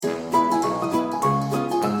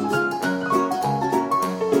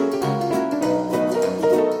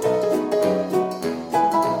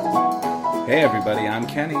Hey everybody, I'm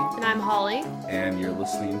Kenny. And I'm Holly. And you're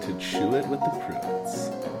listening to Chew It with the Prudes.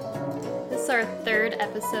 This is our third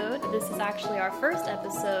episode. This is actually our first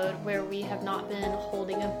episode where we have not been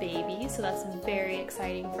holding a baby, so that's very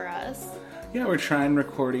exciting for us. Yeah, we're trying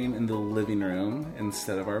recording in the living room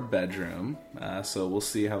instead of our bedroom. So we'll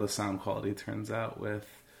see how the sound quality turns out with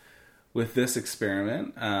this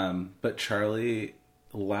experiment. But Charlie,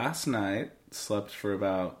 last night, slept for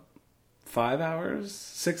about 5 hours?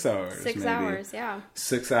 6 hours, 6 maybe. hours, yeah.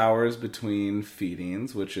 6 hours between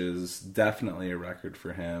feedings, which is definitely a record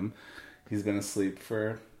for him. He's been asleep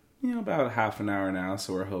for, about half an hour now,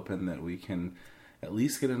 so we're hoping that we can at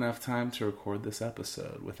least get enough time to record this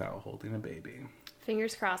episode without holding a baby.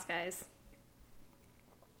 Fingers crossed, guys.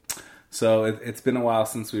 So it's been a while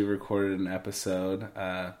since we recorded an episode.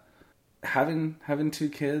 Having two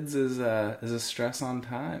kids is a stress on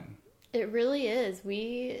time. It really is.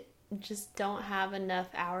 We just don't have enough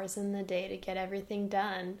hours in the day to get everything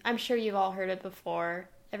done. I'm sure you've all heard it before.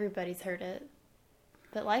 Everybody's heard it.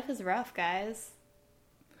 But life is rough, guys.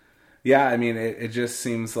 Yeah, I mean, it just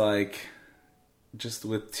seems like just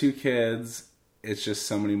with two kids, it's just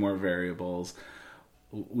so many more variables.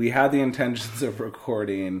 We had the intentions of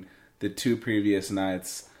recording the two previous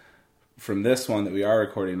nights from this one that we are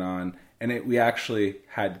recording on, and we actually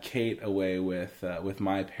had Kate away with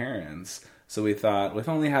my parents. So we thought, with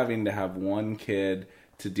only having to have one kid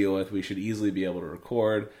to deal with, we should easily be able to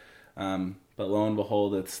record. But lo and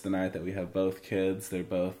behold, it's the night that we have both kids. They're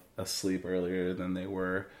both asleep earlier than they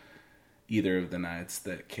were either of the nights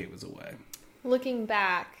that Kate was away. Looking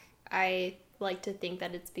back, I like to think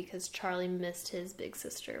that it's because Charlie missed his big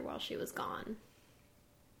sister while she was gone.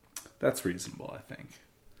 That's reasonable, I think.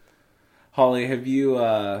 Holly, have you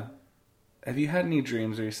had any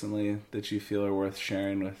dreams recently that you feel are worth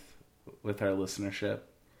sharing with our listenership?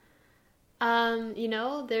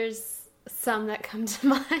 There's some that come to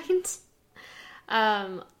mind.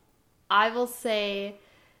 I will say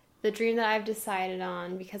the dream that I've decided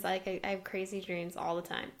on, because I have crazy dreams all the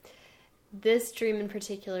time. This dream in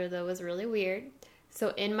particular, though, was really weird.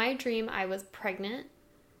 So in my dream, I was pregnant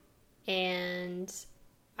and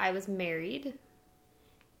I was married,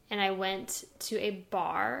 and I went to a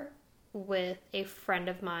bar with a friend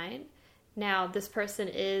of mine. Now, this person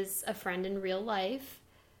is a friend in real life.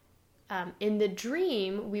 In the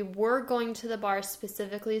dream, we were going to the bar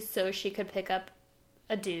specifically so she could pick up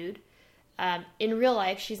a dude. In real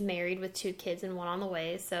life, she's married with 2 kids and one on the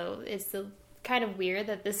way, so it's kind of weird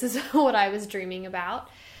that this is what I was dreaming about.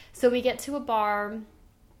 So we get to a bar,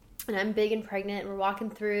 and I'm big and pregnant, and we're walking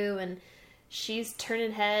through, and she's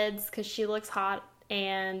turning heads because she looks hot,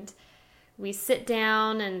 and we sit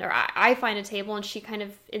down, or I find a table, and she kind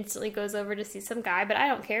of instantly goes over to see some guy, but I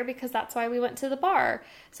don't care because that's why we went to the bar.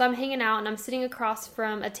 So I'm hanging out, and I'm sitting across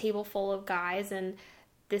from a table full of guys, and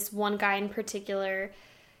this one guy in particular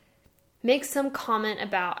makes some comment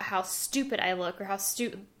about how stupid I look, or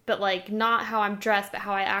but like not how I'm dressed, but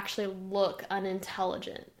how I actually look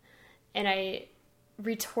unintelligent. And I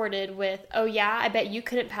retorted with, "Oh yeah, I bet you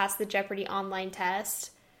couldn't pass the Jeopardy online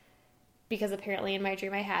test." Because apparently in my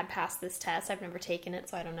dream I had passed this test. I've never taken it,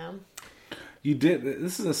 so I don't know. You did.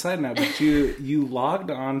 This is a side note, but you logged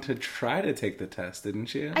on to try to take the test,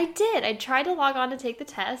 didn't you? I did. I tried to log on to take the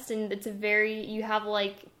test, and you have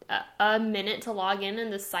like a minute to log in,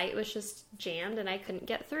 and the site was just jammed, and I couldn't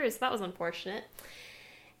get through, so that was unfortunate.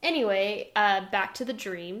 Anyway, back to the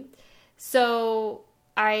dream. So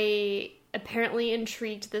I apparently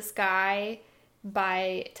intrigued this guy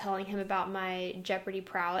by telling him about my Jeopardy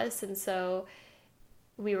prowess, and so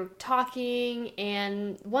we were talking,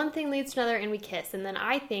 and one thing leads to another, and we kiss, and then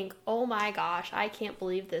I think, oh my gosh, I can't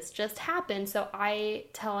believe this just happened. So I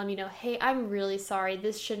tell him, hey, I'm really sorry,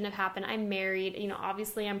 this shouldn't have happened, I'm married,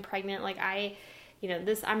 obviously I'm pregnant,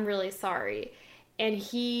 I'm really sorry. And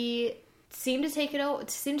he seemed to take it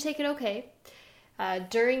okay.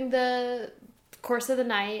 During the course of the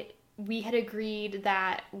night, we had agreed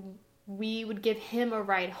that we would give him a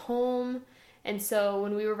ride home. And so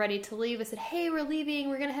when we were ready to leave, I said, "Hey, we're leaving.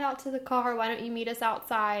 We're going to head out to the car. Why don't you meet us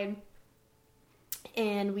outside?"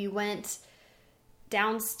 And we went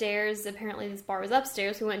downstairs. Apparently this bar was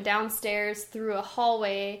upstairs. We went downstairs through a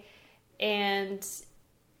hallway, and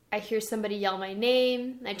I hear somebody yell my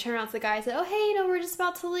name. And I turn around to the guy and say, "Oh, hey, we're just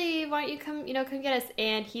about to leave. Why don't you come get us?"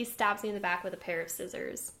 And he stabs me in the back with a pair of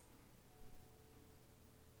scissors.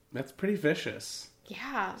 That's pretty vicious.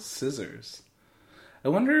 Yeah. Scissors. I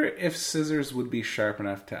wonder if scissors would be sharp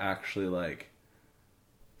enough to actually,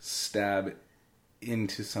 stab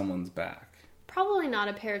into someone's back. probably not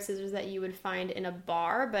a pair of scissors that you would find in a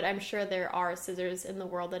bar, but I'm sure there are scissors in the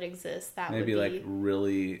world that exist that maybe would be... like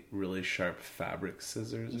really, really sharp fabric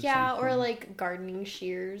scissors or yeah, something. or like gardening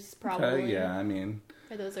shears, probably. Okay, yeah, I mean...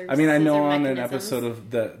 Or those are I mean, I know on mechanisms. an episode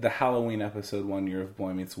of the Halloween episode, One Year of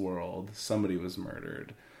Boy Meets World, somebody was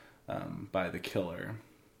murdered by the killer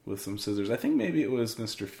with some scissors. I think maybe it was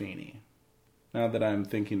Mr. Feeney. Now that I'm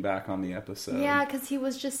thinking back on the episode. Yeah, because he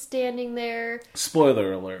was just standing there.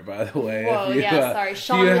 Spoiler alert, by the way. Whoa, sorry.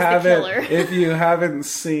 Sean was the killer. If you haven't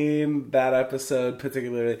seen that episode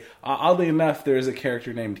particularly, oddly enough, there's a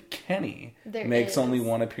character named Kenny. There makes is. only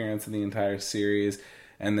one appearance in the entire series.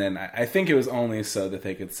 And then I think it was only so that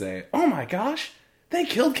they could say, oh my gosh, they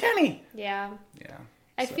killed Kenny. Yeah. Yeah.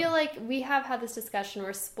 I feel like we have had this discussion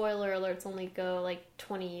where spoiler alerts only go like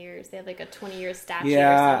 20 years. They have like a 20-year statute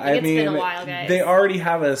or something. It's been a while, guys. They already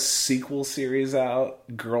have a sequel series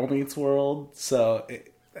out, Girl Meets World. So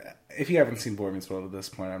if you haven't seen Boy Meets World at this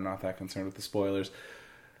point, I'm not that concerned with the spoilers.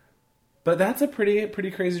 But that's a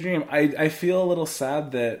pretty crazy dream. I feel a little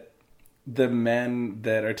sad that the men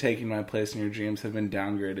that are taking my place in your dreams have been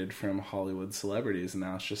downgraded from Hollywood celebrities, and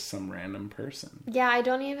now it's just some random person. Yeah, I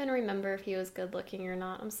don't even remember if he was good looking or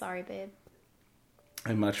not. I'm sorry, babe.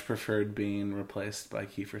 I much preferred being replaced by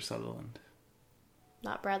Kiefer Sutherland.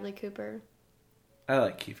 Not Bradley Cooper. I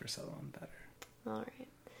like Kiefer Sutherland better. All right.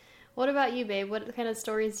 What about you, babe? What kind of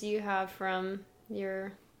stories do you have from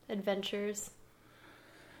your adventures?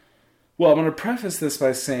 Well, I'm going to preface this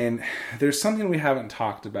by saying there's something we haven't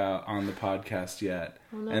talked about on the podcast yet,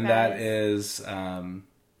 and that is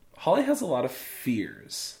Holly has a lot of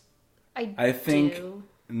fears. I think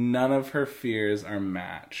none of her fears are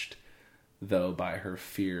matched, though, by her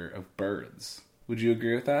fear of birds. Would you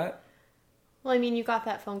agree with that? Well, I mean, you got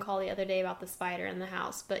that phone call the other day about the spider in the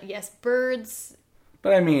house, but yes, birds...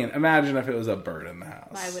 But I mean, imagine if it was a bird in the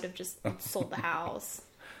house. I would have just sold the house.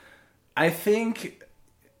 I think...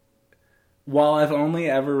 While I've only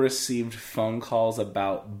ever received phone calls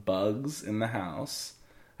about bugs in the house,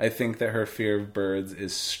 I think that her fear of birds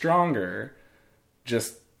is stronger.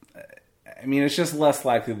 It's just less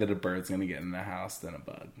likely that a bird's going to get in the house than a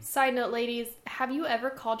bug. Side note, ladies, have you ever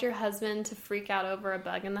called your husband to freak out over a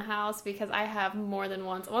bug in the house? Because I have more than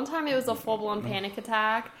once. One time it was a full-blown panic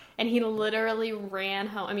attack, and he literally ran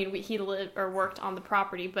home. I mean, he lived or worked on the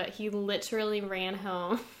property, but he literally ran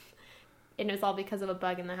home. And it was all because of a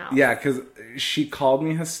bug in the house. Yeah, because she called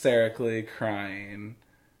me hysterically crying,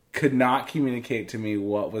 could not communicate to me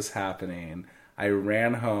what was happening. I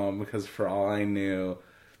ran home because for all I knew,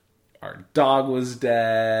 our dog was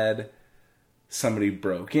dead. Somebody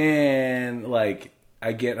broke in. Like,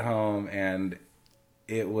 I get home and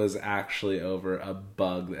it was actually over a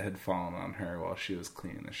bug that had fallen on her while she was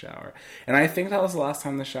cleaning the shower. And I think that was the last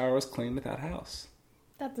time the shower was cleaned at that house.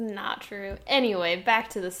 That's not true. Anyway,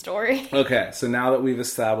 back to the story. Okay, so now that we've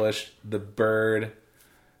established the bird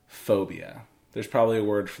phobia, there's probably a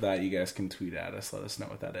word for that. You guys can tweet at us. Let us know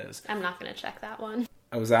what that is. I'm not going to check that one.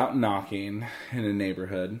 I was out knocking in a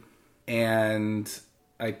neighborhood, and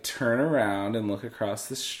I turn around and look across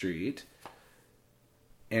the street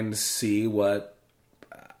and see what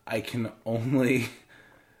I can only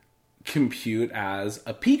compute as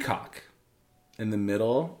a peacock in the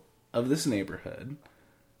middle of this neighborhood.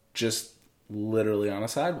 Just literally on a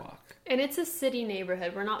sidewalk. And it's a city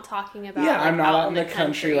neighborhood. We're not talking about I'm not out in the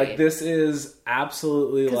country. Like, this is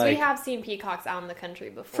absolutely like... Because we have seen peacocks out in the country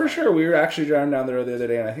before. For sure. We were actually driving down the road the other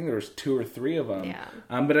day, and I think there was 2 or 3 of them. Yeah.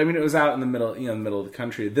 But I mean, it was out in the middle, in the middle of the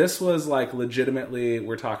country. This was like legitimately,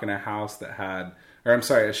 we're talking a house that had...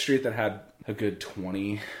 a street that had a good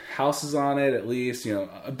 20 houses on it, at least.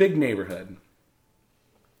 A big neighborhood.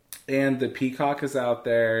 And the peacock is out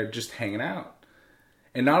there just hanging out.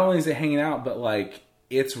 And not only is it hanging out, but like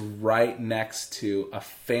it's right next to a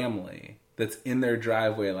family that's in their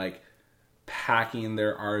driveway, like packing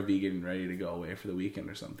their RV, getting ready to go away for the weekend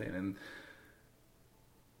or something. And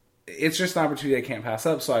it's just an opportunity I can't pass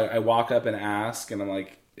up. So I walk up and ask, and I'm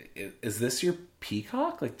like, is this your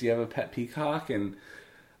peacock? Like, do you have a pet peacock? And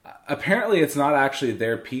apparently it's not actually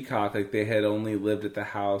their peacock. Like, they had only lived at the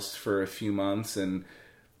house for a few months, and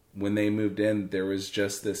when they moved in, there was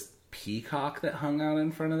just this peacock that hung out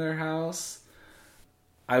in front of their house.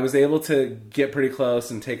 I was able to get pretty close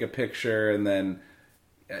and take a picture, and then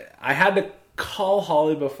I had to call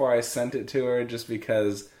Holly before I sent it to her, just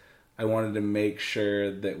because I wanted to make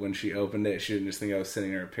sure that when she opened it, she didn't just think I was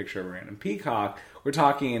sending her a picture of a random peacock. We're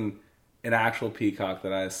talking an actual peacock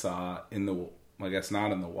that I saw in the, I guess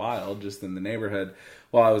not in the wild, just in the neighborhood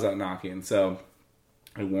while I was out knocking. So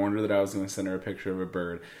I warned her that I was going to send her a picture of a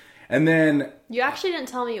bird. And then... You actually didn't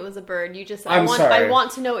tell me it was a bird. You just said, sorry. I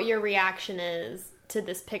want to know what your reaction is to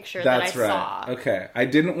this picture that I saw. Okay. I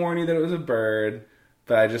didn't warn you that it was a bird,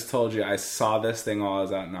 but I just told you I saw this thing while I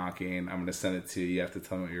was out knocking. I'm going to send it to you. You have to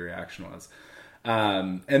tell me what your reaction was.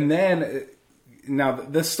 And then... Now,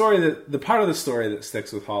 the part of the story that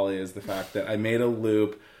sticks with Holly is the fact that I made a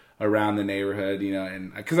loop around the neighborhood,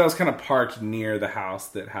 and because I was kind of parked near the house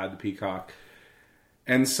that had the peacock.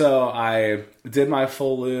 And so I did my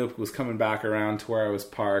full loop, was coming back around to where I was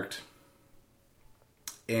parked.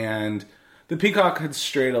 And the peacock had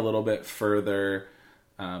strayed a little bit further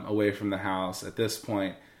away from the house at this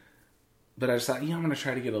point. But I just thought, I'm going to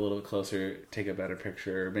try to get a little bit closer, take a better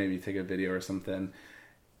picture, or maybe take a video or something.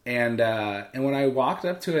 And when I walked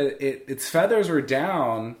up to it, its feathers were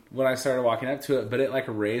down when I started walking up to it, but it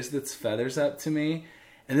raised its feathers up to me,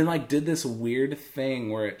 and then did this weird thing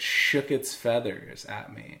where it shook its feathers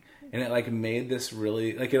at me, and it made this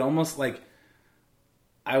really it almost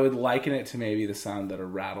I would liken it to maybe the sound that a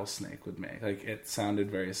rattlesnake would make. It sounded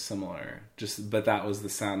very similar, but that was the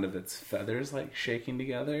sound of its feathers shaking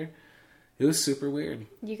together. It was super weird.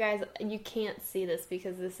 You guys, you can't see this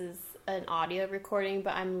because this is an audio recording,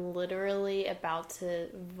 but I'm literally about to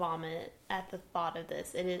vomit at the thought of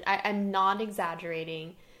this. It is. I'm not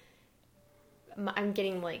exaggerating. I'm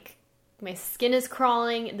getting my skin is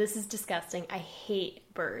crawling. This is disgusting. I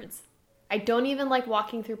hate birds. I don't even like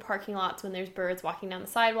walking through parking lots when there's birds walking down the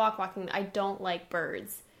sidewalk. I don't like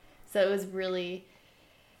birds. So it was really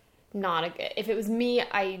not a good. If it was me,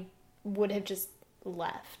 I would have just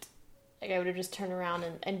left. I would have just turned around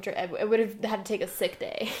and I would have had to take a sick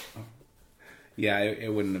day. Yeah,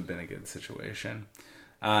 it wouldn't have been a good situation.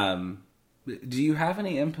 Do you have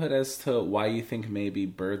any input as to why you think maybe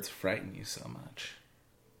birds frighten you so much?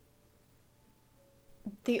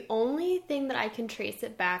 The only thing that I can trace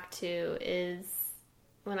it back to is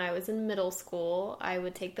when I was in middle school, I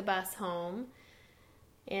would take the bus home,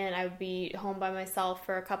 and I would be home by myself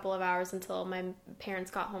for a couple of hours until my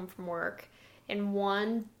parents got home from work. And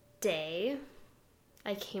one day,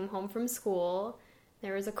 I came home from school.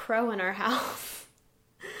 There was a crow in our house,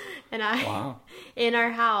 in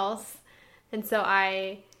our house, and so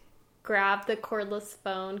I grabbed the cordless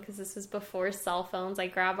phone because this was before cell phones. I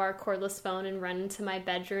grab our cordless phone and run into my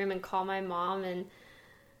bedroom and call my mom. And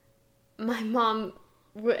my mom,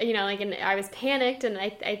 and I was panicked, and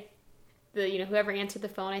whoever answered the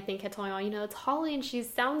phone, I think had told me, it's Holly, and she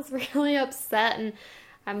sounds really upset. And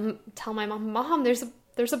I'm telling my mom, there's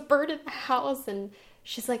a bird in the house, and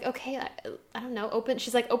she's like, okay, I don't know, open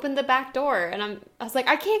the back door. And I was like,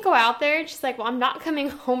 I can't go out there. And she's like, well, I'm not coming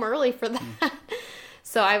home early for that.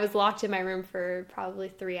 So I was locked in my room for probably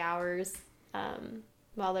 3 hours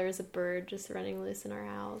while there was a bird just running loose in our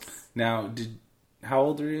house. Now, how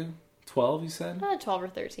old are you? 12, you said? 12 or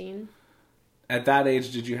 13. At that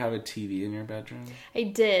age, did you have a TV in your bedroom? I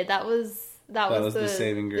did. That was the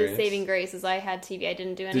saving grace. The saving grace is I had TV. I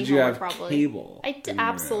didn't do any homework, probably. Did you have cable? I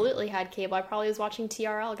absolutely had cable. I probably was watching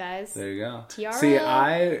TRL, guys. There you go. TRL. See,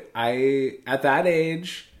 I at that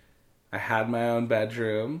age, I had my own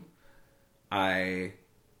bedroom. I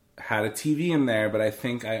had a TV in there, but I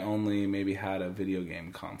think I only maybe had a video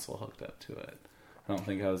game console hooked up to it. I don't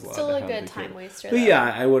think I was allowed to have Still a good time waster, But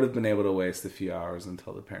yeah, I would have been able to waste a few hours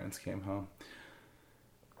until the parents came home.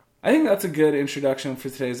 I think that's a good introduction for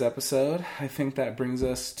today's episode. I think that brings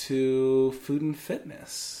us to food and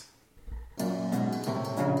fitness.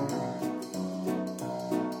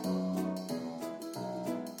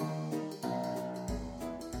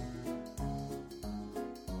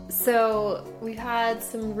 So we've had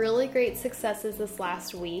some really great successes this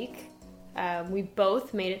last week. We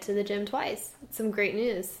both made it to the gym twice. Some great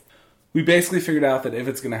news. We basically figured out that if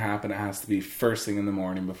it's going to happen, it has to be first thing in the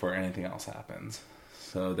morning before anything else happens.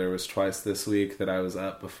 So there was twice this week that I was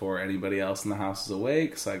up before anybody else in the house was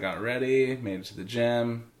awake. So I got ready, made it to the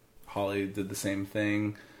gym. Holly did the same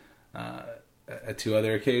thing. At 2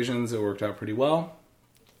 other occasions, it worked out pretty well.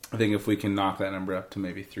 I think if we can knock that number up to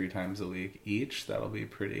maybe 3 times a week each, that'll be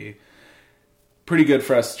pretty good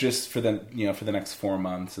for us just for the next 4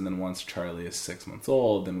 months. And then once Charlie is 6 months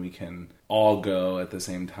old, then we can all go at the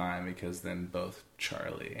same time, because then both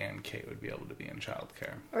Charlie and Kate would be able to be in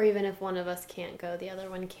childcare. Or even if one of us can't go, the other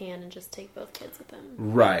one can, and just take both kids with them.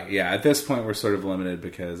 Right, yeah. At this point, we're sort of limited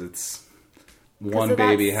because it's one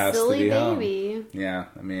baby has to be home. Yeah,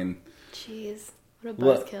 I mean... Jeez, what a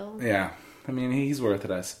buzzkill. Yeah, I mean, he's worth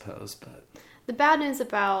it, I suppose, but... The bad news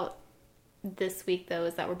about this week, though,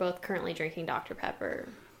 is that we're both currently drinking Dr. Pepper.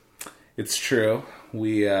 It's true.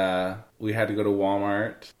 We had to go to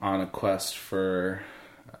Walmart on a quest for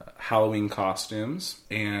Halloween costumes,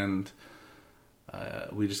 and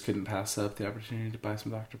we just couldn't pass up the opportunity to buy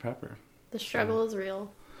some Dr. Pepper. The struggle is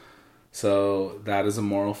real. So that is a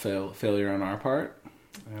moral failure on our part,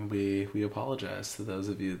 and we apologize to those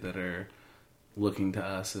of you that are looking to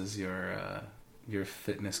us as your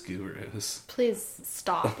fitness gurus. Please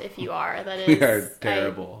stop if you are. That is, we are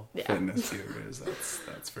terrible fitness gurus.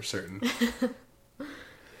 That's for certain.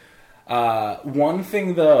 One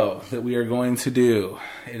thing, though, that we are going to do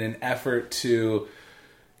in an effort to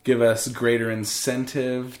give us greater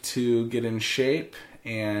incentive to get in shape,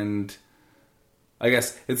 and I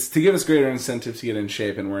guess it's to give us greater incentive to get in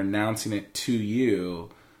shape, and we're announcing it to you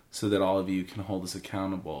so that all of you can hold us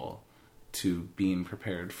accountable to being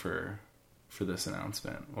prepared for this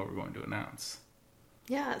announcement, what we're going to announce.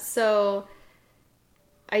 Yeah, so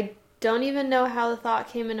I don't even know how the thought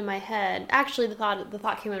came into my head. Actually, the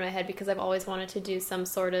thought came into my head because I've always wanted to do some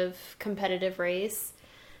sort of competitive race.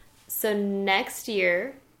 So next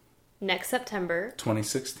year, next September,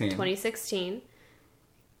 2016,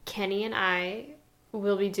 Kenny and I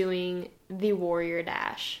will be doing the Warrior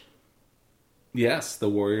Dash. Yes, the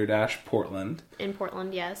Warrior Dash Portland. In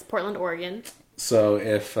Portland, yes. Portland, Oregon. So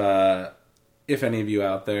if any of you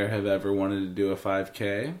out there have ever wanted to do a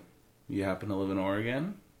 5K, you happen to live in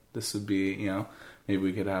Oregon, this would be, maybe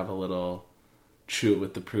we could have a little chew it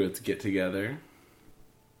with the Pruitts get together,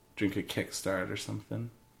 drink a Kickstart or something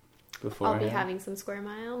beforehand. I'll be having some square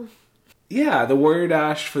mile. Yeah, the Warrior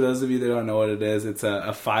Dash, for those of you that don't know what it is, it's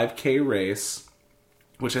a 5K race,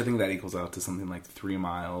 which I think that equals out to something like 3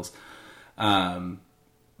 miles.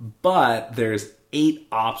 But there's 8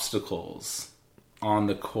 obstacles on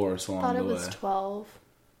the course along the way. I thought it was 12.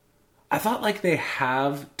 I thought they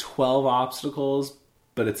have 12 obstacles,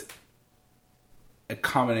 but it's a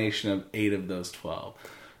combination of 8 of those 12.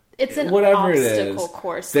 It's an whatever obstacle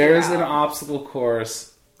course. There's an obstacle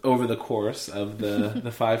course over the course of the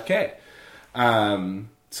 5K.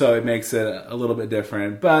 So it makes it a little bit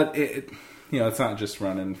different, but it's not just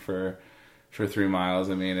running for 3 miles.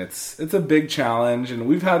 I mean, it's a big challenge, and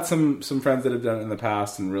we've had some friends that have done it in the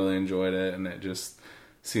past and really enjoyed it, and it just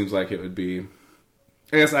seems like it would be,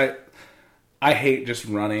 I guess I hate just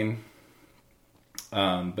running,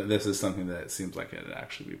 but this is something that seems like it would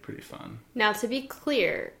actually be pretty fun. Now, to be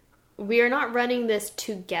clear, we are not running this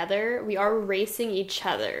together. We are racing each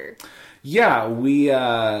other. Yeah,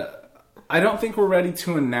 I don't think we're ready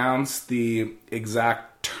to announce the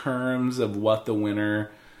exact terms of what the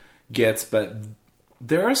winner gets, but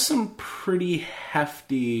there are some pretty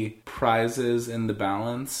hefty prizes in the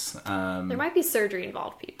balance. There might be surgery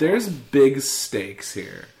involved, people. There's big stakes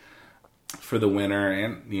here for the winner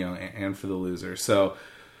and for the loser. So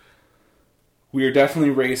we are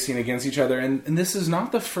definitely racing against each other, and this is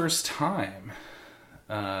not the first time.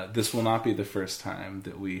 This will not be the first time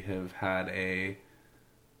that we have had a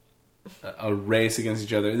race against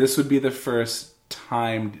each other. This would be the first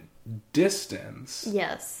timed distance.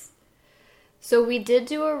 Yes. So we did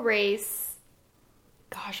do a race.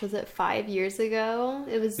 Gosh, was it 5 years ago?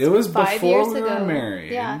 It was 5 years before we were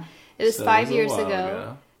married. Yeah, it was 5 years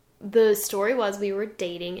ago. The story was we were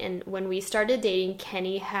dating, and when we started dating,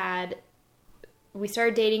 we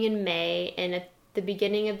started dating in May, and at the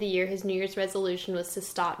beginning of the year, his New Year's resolution was to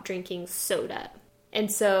stop drinking soda.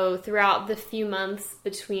 And so throughout the few months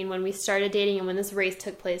between when we started dating and when this race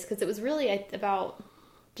took place, because it was really about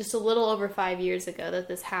just a little over 5 years ago that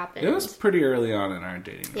this happened. It was pretty early on in our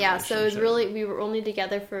dating relationship. Yeah, so it was really, we were only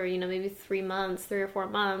together for, maybe 3 or 4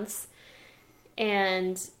 months.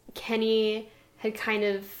 And Kenny had kind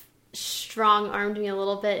of strong-armed me a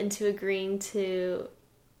little bit into agreeing to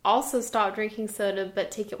also stop drinking soda, but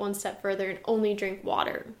take it one step further and only drink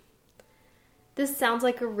water. This sounds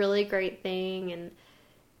like a really great thing, and,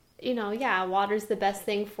 water's the best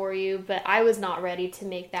thing for you, but I was not ready to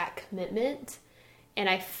make that commitment. And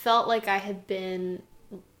I felt like I had been,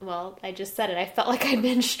 I just said it, I felt like I'd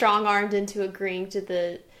been strong-armed into agreeing to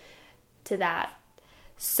that.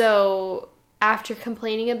 So after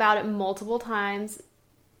complaining about it multiple times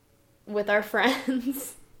with our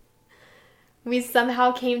friends, we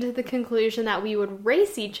somehow came to the conclusion that we would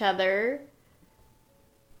race each other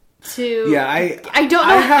to... Yeah, I don't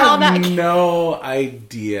know how that... I have no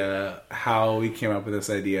idea how we came up with this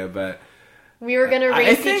idea, but... We were going to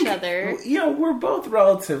race each other. We're both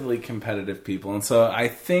relatively competitive people. And so I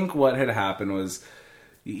think what had happened was,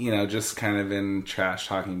 just kind of in trash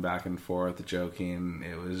talking back and forth, joking.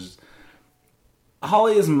 It was...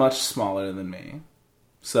 Holly is much smaller than me.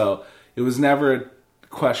 So it was never a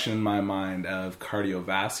question in my mind of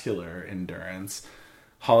cardiovascular endurance.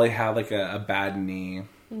 Holly had a bad knee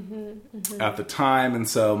at the time. And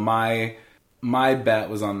so my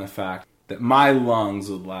bet was on the fact that my lungs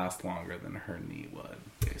would last longer than her knee would,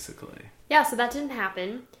 basically. Yeah, so that didn't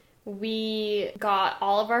happen. We got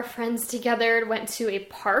all of our friends together, went to a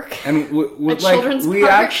park, and children's we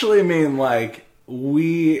park. actually mean like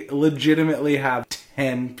we legitimately have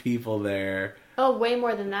 10 people there. Oh, way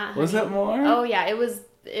more than that. Honey. Was it more? Oh yeah, it was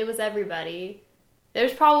everybody.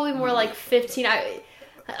 There's probably more like 15.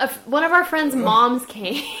 One of our friends' moms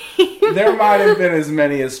came. There might have been as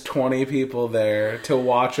many as 20 people there to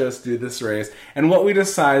watch us do this race. And what we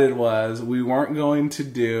decided was we weren't going to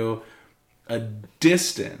do a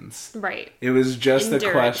distance. Right. It was just Endurance.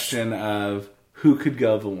 a question of who could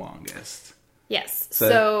go the longest. Yes.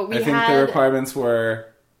 So I think the requirements were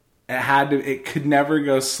it could never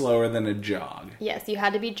go slower than a jog. Yes, you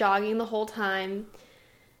had to be jogging the whole time.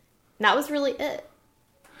 And that was really it.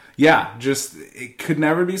 Yeah, just it could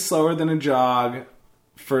never be slower than a jog.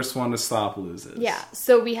 First one to stop loses. Yeah,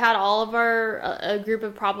 so we had all of a group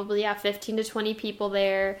of probably 15 to 20 people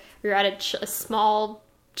there. We were at a small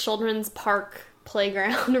children's park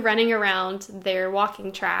playground running around their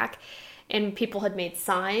walking track, and people had made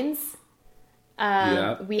signs.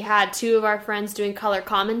 We had 2 of our friends doing color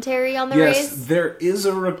commentary on the race. Yes, there is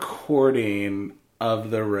a recording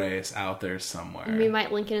of the race out there somewhere. We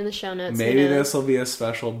might link it in the show notes. Maybe this will be a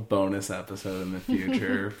special bonus episode in the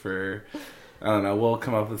future for, I don't know, we'll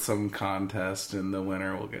come up with some contest and the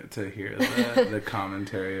winner will get to hear the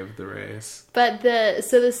commentary of the race. But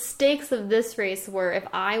the stakes of this race were if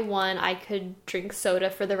I won, I could drink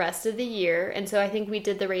soda for the rest of the year. And so I think we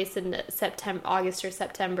did the race in August or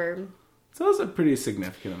September. So it was a pretty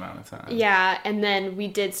significant amount of time. Yeah, and then we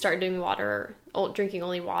did start doing drinking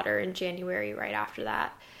only water in January right after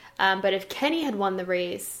that. But if Kenny had won the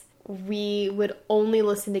race, we would only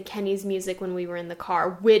listen to Kenny's music when we were in the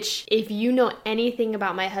car, which, if you know anything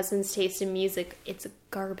about my husband's taste in music, it's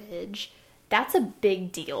garbage. That's a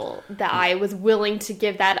big deal that I was willing to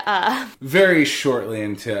give that up. Very shortly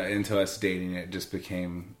into us dating, it just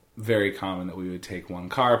became very common that we would take one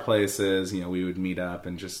car places. We would meet up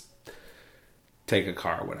and just take a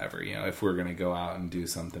car, whatever. If we're going to go out and do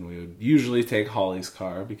something, we would usually take Holly's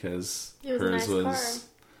car because hers was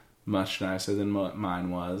much nicer than what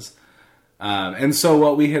mine was. And so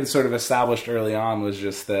what we had sort of established early on was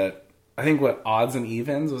just that, I think odds and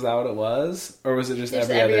evens, was that what it was? Or was it just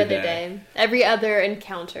every other day? Every other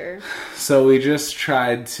encounter. So we just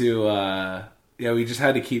tried to, we just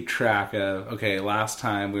had to keep track of, okay, last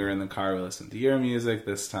time we were in the car, we listened to your music.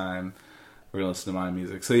 This time we're going to listen to my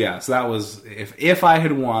music. So that was, if I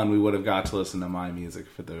had won, we would have got to listen to my music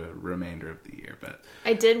for the remainder of the year. But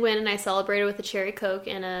I did win, and I celebrated with a cherry Coke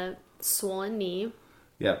and a swollen knee.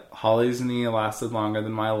 Yep, Holly's knee lasted longer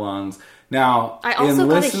than my lungs. Now, I also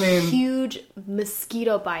got a huge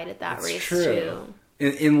mosquito bite at that race, too.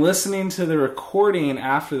 In listening to the recording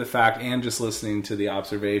after the fact and just listening to the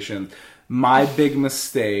observation, my big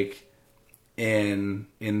mistake in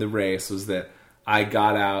the race was that I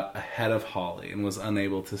got out ahead of Holly and was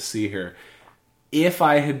unable to see her. If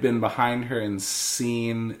I had been behind her and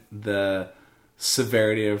seen the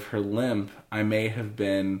severity of her limp, I may have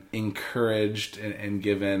been encouraged and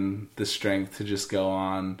given the strength to just go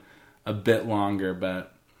on a bit longer.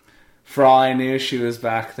 But for all I knew, she was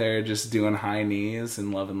back there just doing high knees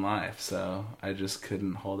and loving life. So I just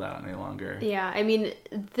couldn't hold out any longer. Yeah, I mean,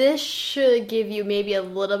 this should give you maybe a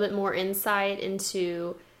little bit more insight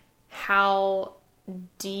into how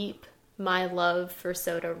deep my love for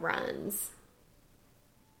soda runs.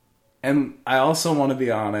 And I also want to be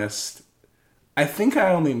honest, I think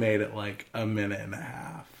I only made it like a minute and a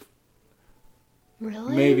half.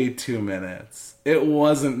 Really? Maybe 2 minutes. It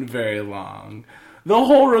wasn't very long. The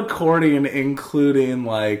whole recording, including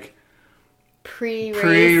like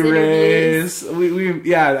pre-race.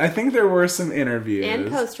 I think there were some interviews. And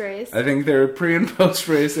post-race. I think there were pre- and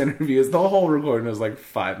post-race interviews. The whole recording was like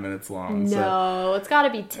 5 minutes long. No, it's got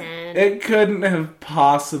to be 10. It couldn't have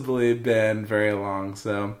possibly been very long,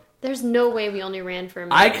 so there's no way we only ran for a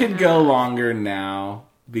minute. I could go longer now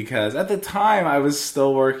because at the time I was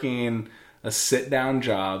still working a sit-down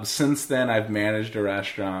job. Since then, I've managed a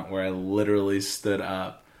restaurant where I literally stood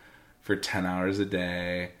up for 10 hours a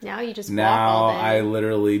day. Now you just walk all day. Now I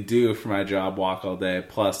literally do for my job walk all day.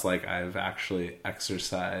 Plus, like, I've actually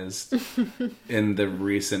exercised in the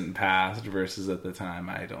recent past versus at the time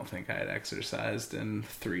I don't think I had exercised in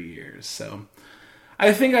 3 years. So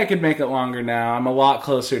I think I could make it longer now. I'm a lot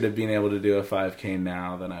closer to being able to do a 5K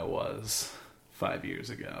now than I was 5 years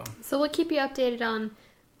ago. So we'll keep you updated on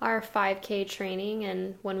our 5K training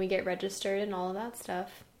and when we get registered and all of that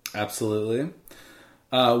stuff. Absolutely.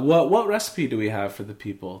 What recipe do we have for the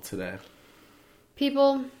people today?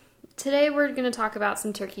 People, Today we're going to talk about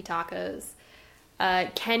some turkey tacos.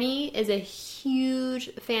 Kenny is a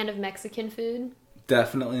huge fan of Mexican food.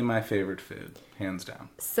 Definitely my favorite food, hands down.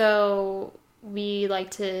 So we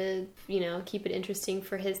like to, keep it interesting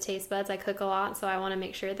for his taste buds. I cook a lot, so I want to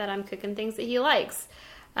make sure that I'm cooking things that he likes.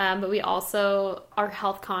 But we also are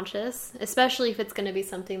health conscious, especially if it's going to be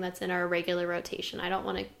something that's in our regular rotation. I don't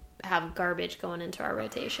want to have garbage going into our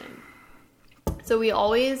rotation. So we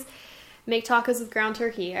always make tacos with ground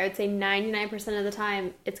turkey. I would say 99% of the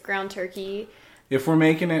time it's ground turkey. If we're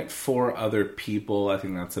making it for other people, I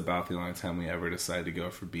think that's about the only time we ever decide to go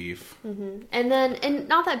for beef. Mm-hmm. And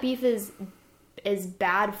not that beef is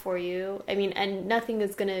bad for you. I mean, and nothing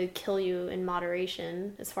is going to kill you in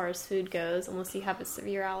moderation as far as food goes, unless you have a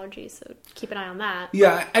severe allergy. So keep an eye on that.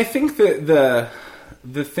 Yeah, I think that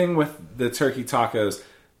the thing with the turkey tacos,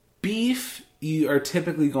 beef, you are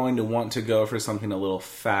typically going to want to go for something a little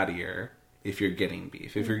fattier if you're getting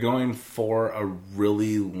beef. If you're going for a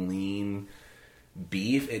really lean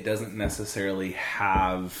beef, it doesn't necessarily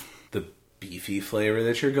have the beefy flavor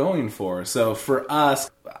that you're going for. So for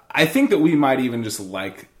us, I think that we might even just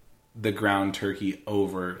like the ground turkey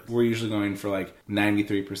over. We're usually going for like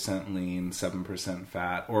 93% lean, 7%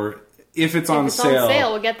 fat, or if it's on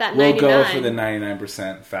sale, we'll get that 99. We'll go for the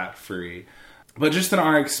 99% fat free. But just in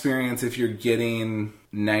our experience, if you're getting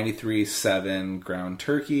 93.7 ground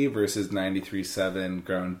turkey versus 93.7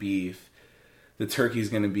 ground beef, the turkey is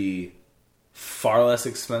going to be far less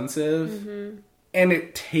expensive, mm-hmm. and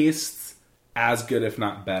it tastes as good, if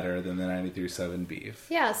not better, than the 93.7 beef.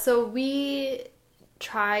 Yeah, so we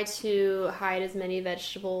try to hide as many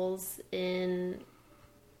vegetables in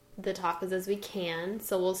the tacos as we can.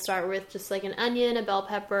 So we'll start with just like an onion, a bell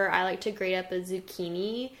pepper. I like to grate up a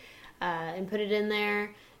zucchini and put it in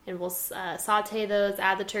there, and we'll saute those,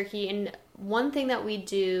 add the turkey. And one thing that we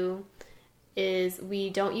do is we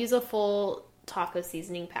don't use a full taco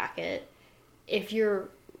seasoning packet. If you're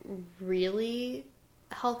really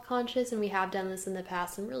health conscious, and we have done this in the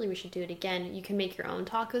past, and really we should do it again, you can make your own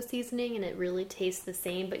taco seasoning, and it really tastes the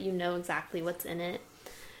same, but you know exactly what's in it.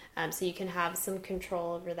 So you can have some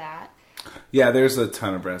control over that. Yeah, there's a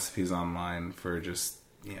ton of recipes online for just,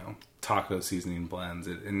 taco seasoning blends.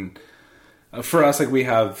 And for us, like, we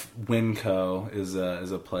have Winco is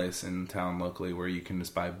a place in town locally where you can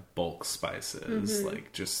just buy bulk spices, mm-hmm.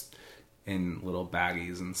 like just in little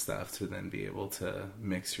baggies and stuff, to then be able to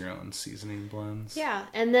mix your own seasoning blends. Yeah,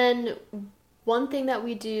 and then one thing that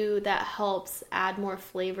we do that helps add more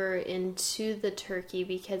flavor into the turkey,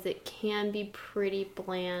 because it can be pretty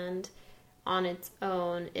bland on its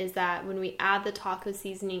own, is that when we add the taco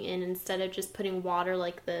seasoning in, instead of just putting water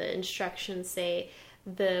like the instructions say,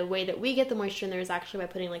 the way that we get the moisture in there is actually by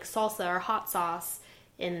putting like salsa or hot sauce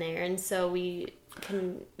in there. And so we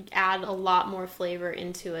can add a lot more flavor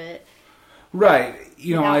into it. Right.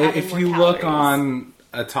 If you look on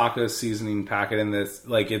a taco seasoning packet in this,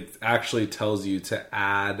 like, it actually tells you to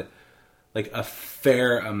add like a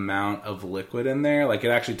fair amount of liquid in there. Like, it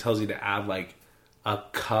actually tells you to add like a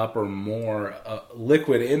cup or more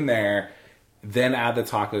liquid in there, then add the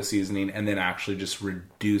taco seasoning, and then actually just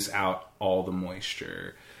reduce out all the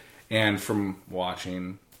moisture. And from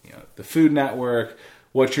watching, the Food Network,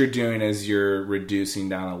 what you're doing is you're reducing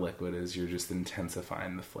down a liquid, is you're just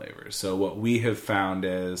intensifying the flavor. So what we have found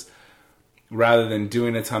is, rather than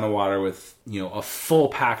doing a ton of water with, a full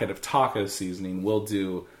packet of taco seasoning, we'll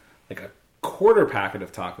do like a quarter packet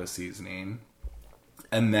of taco seasoning,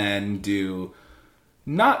 and then do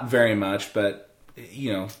not very much, but,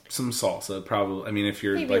 some salsa, probably. I mean, if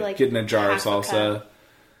you're like getting a jar of salsa,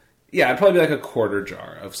 yeah, it'd probably be like a quarter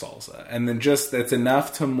jar of salsa. And then just, that's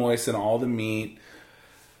enough to moisten all the meat.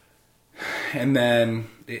 And then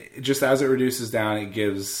just as it reduces down, it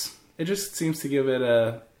just seems to give it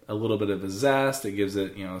a little bit of a zest. It gives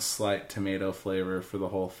it, a slight tomato flavor for the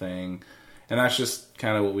whole thing. And that's just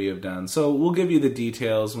kind of what we have done. So we'll give you the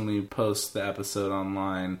details when we post the episode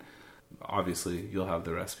online. Obviously, you'll have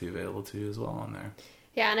the recipe available to you as well on there.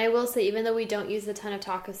 Yeah, and I will say, even though we don't use a ton of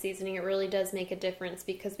taco seasoning, it really does make a difference,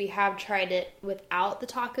 because we have tried it without the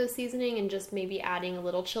taco seasoning and just maybe adding a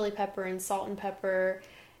little chili pepper and salt and pepper,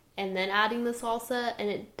 and then adding the salsa, and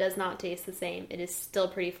it does not taste the same. It is still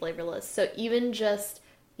pretty flavorless. So even just,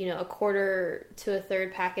 a quarter to a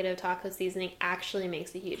third packet of taco seasoning actually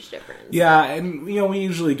makes a huge difference. Yeah, and we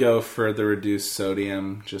usually go for the reduced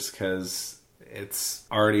sodium just because it's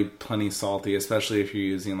already plenty salty, especially if you're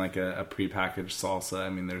using like a prepackaged salsa. I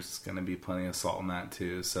mean, there's going to be plenty of salt in that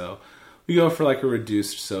too. So we go for like a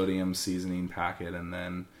reduced sodium seasoning packet, and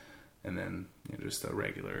then just a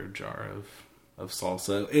regular jar of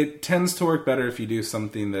salsa. It tends to work better if you do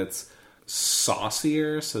something that's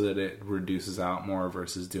saucier so that it reduces out more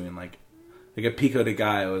versus doing like a pico de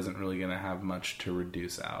gallo isn't really going to have much to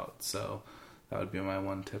reduce out. So that would be my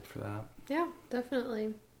one tip for that. Yeah,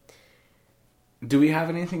 definitely. Do we have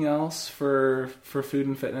anything else for food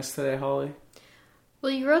and fitness today, Holly?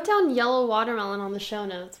 Well, you wrote down yellow watermelon on the show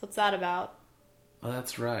notes. What's that about? Oh,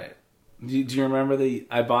 that's right. Do you remember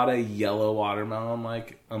I bought a yellow watermelon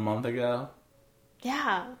like a month ago?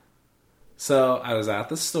 Yeah. So I was at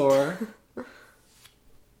the store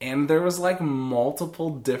and there was like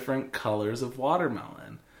multiple different colors of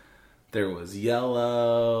watermelon. There was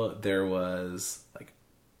yellow, there was like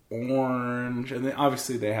orange, and then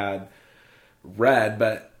obviously they had red,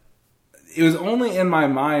 but it was only in my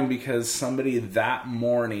mind because somebody that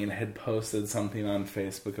morning had posted something on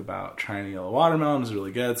Facebook about trying a yellow watermelon. It was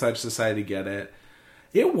really good, so I just decided to get it.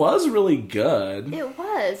 It was really good. It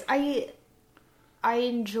was. I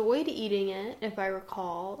enjoyed eating it, if I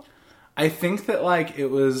recall. I think that like it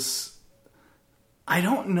was... I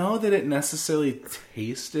don't know that it necessarily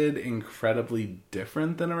tasted incredibly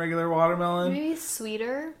different than a regular watermelon. Maybe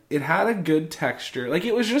sweeter. It had a good texture. Like,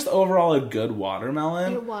 it was just overall a good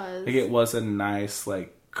watermelon. It was. Like, it was a nice,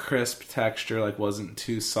 like, crisp texture. Like, wasn't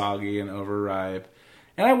too soggy and overripe.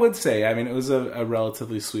 And I would say, I mean, it was a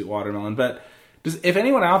relatively sweet watermelon. But if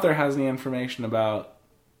anyone out there has any information about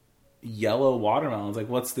yellow watermelons, like,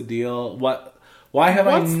 what's the deal? Why have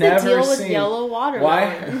I never seen... What's the deal with yellow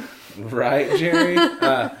watermelon? Right, Jerry?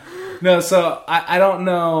 No, so I don't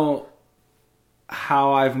know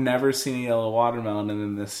how I've never seen a yellow watermelon, and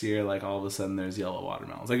then this year, like, all of a sudden there's yellow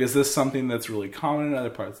watermelons. Like, is this something that's really common in other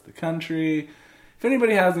parts of the country? If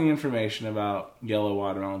anybody has any information about yellow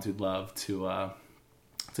watermelons, we'd love to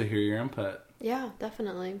hear your input. Yeah,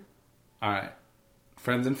 definitely. All right.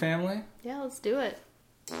 Friends and family? Yeah, let's do it.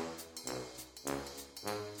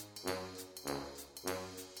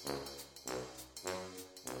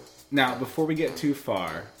 Now, before we get too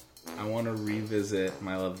far, I want to revisit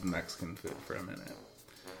my love of Mexican food for a minute.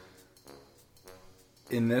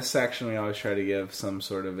 In this section, we always try to give some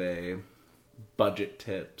sort of a budget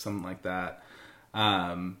tip, something like that.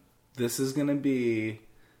 This is going to be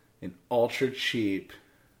an ultra cheap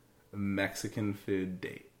Mexican food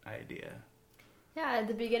date idea. Yeah, at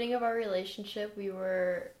the beginning of our relationship, we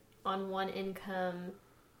were on one income,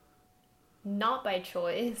 not by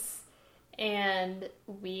choice. And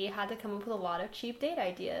we had to come up with a lot of cheap date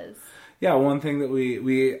ideas. Yeah, one thing that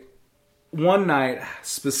we one night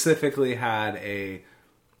specifically had a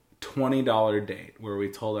 $20 date where we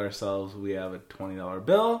told ourselves we have a $20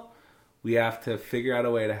 bill. We have to figure out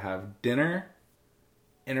a way to have dinner,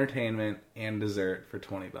 entertainment, and dessert for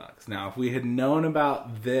 $20. Now, if we had known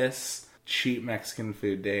about this cheap Mexican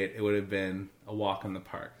food date, it would have been a walk in the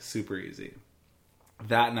park. Super easy.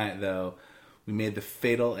 That night, though, we made the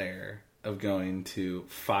fatal error of going to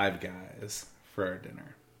Five Guys for our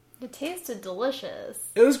dinner. It tasted delicious.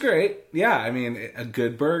 It was great. Yeah, I mean, a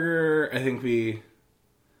good burger. I think we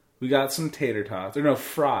got some tater tots. Or no,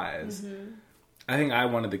 fries. Mm-hmm. I think I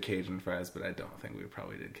wanted the Cajun fries, but I don't think we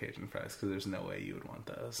probably did Cajun fries because there's no way you would want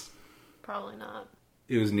those. Probably not.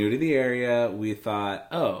 It was new to the area. We thought,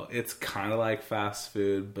 oh, it's kind of like fast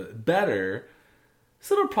food, but better.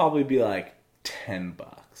 So it'll probably be like $10.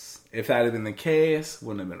 If that had been the case,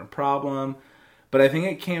 wouldn't have been a problem. But I think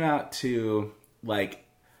it came out to like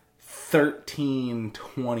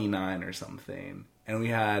 $13.29 or something. And we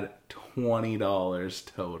had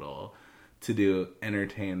 $20 total to do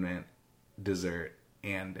entertainment, dessert,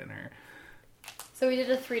 and dinner. So we did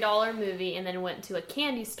a $3 movie and then went to a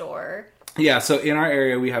candy store. Yeah, so in our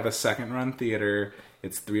area we have a second run theater.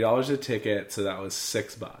 It's $3 a ticket, so that was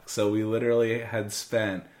 $6. So we literally had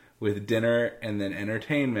spent with dinner and then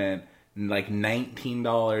entertainment, like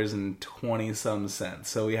 $19.20 some.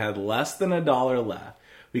 So we had less than $1 left.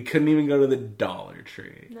 We couldn't even go to the Dollar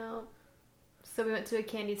Tree. No. So we went to a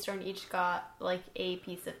candy store and each got like a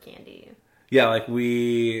piece of candy. Yeah, like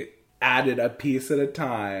we added a piece at a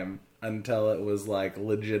time until it was like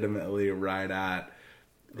legitimately right at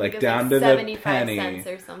like down to the penny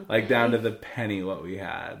or something. Like down to the penny what we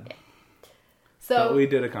had. Yeah. So but we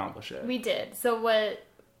did accomplish it. We did. So what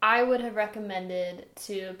I would have recommended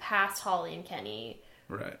to past Holly and Kenny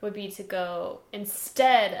would be to go,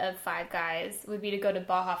 instead of Five Guys, would be to go to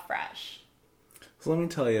Baja Fresh. So let me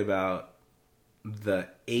tell you about the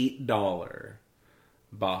 $8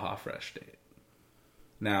 Baja Fresh date.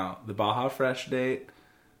 Now, the Baja Fresh date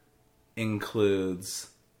includes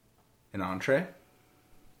an entree.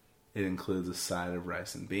 It includes a side of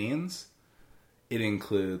rice and beans. It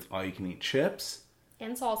includes all-you-can-eat chips.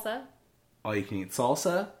 And salsa. All-you-can-eat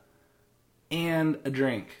salsa. And a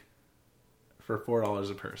drink for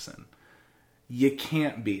 $4 a person. You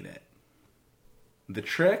can't beat it. The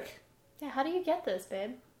trick? Yeah, how do you get this,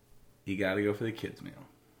 babe? You gotta go for the kids' meal.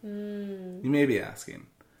 You may be asking,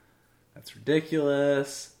 that's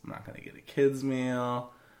ridiculous. I'm not gonna get a kids'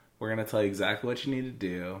 meal. We're gonna tell you exactly what you need to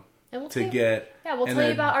do to get we'll tell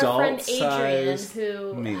you about our friend Adrian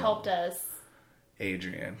who meal. helped us.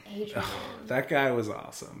 Adrian. That guy was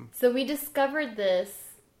awesome. So we discovered this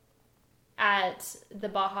at the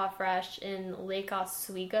Baja Fresh in Lake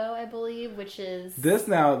Oswego, I believe, which is... This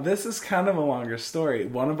is kind of a longer story.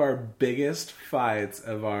 One of our biggest fights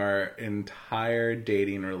of our entire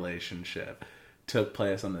dating relationship took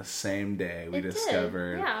place on the same day we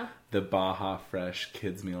discovered the Baja Fresh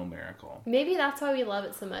Kids Meal Miracle. Maybe that's why we love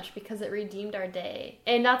it so much, because it redeemed our day.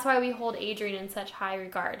 And that's why we hold Adrian in such high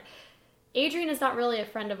regard. Adrian is not really a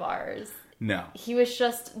friend of ours. No. He was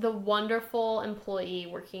just the wonderful employee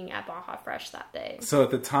working at Baja Fresh that day. So at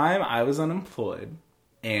the time, I was unemployed,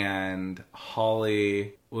 and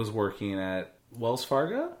Holly was working at Wells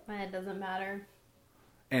Fargo? It doesn't matter.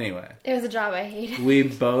 Anyway. It was a job I hated. We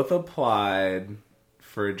both applied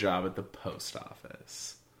for a job at the post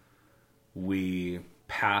office. We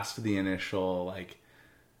passed the initial,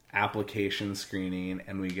 application screening,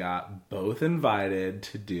 and we got both invited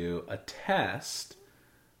to do a test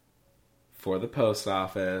for the post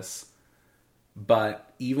office.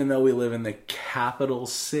 But even though we live in the capital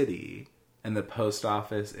city and the post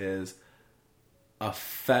office is a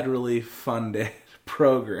federally funded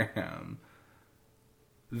program,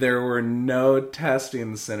 there were no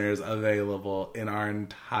testing centers available in our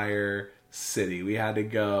entire city. We had to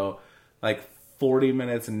go 40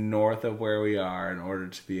 minutes north of where we are in order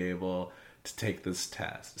to be able to take this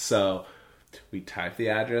test. So we typed the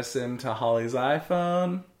address into Holly's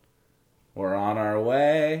iPhone. We're on our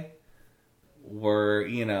way. We're,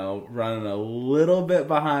 running a little bit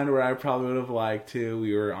behind where I probably would have liked to.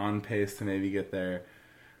 We were on pace to maybe get there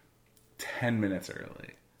 10 minutes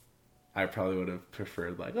early. I probably would have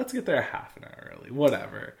preferred, let's get there a half an hour early.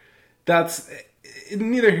 Whatever. That's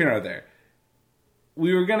neither here nor there.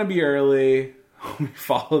 We were going to be early. We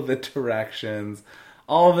followed the directions.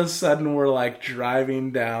 All of a sudden, we're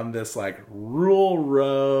driving down this rural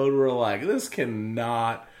road. We're this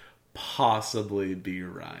cannot possibly be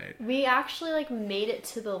right. We actually made it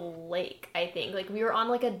to the lake, I think. We were on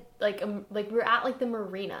we were at the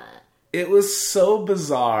marina. It was so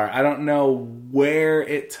bizarre. I don't know where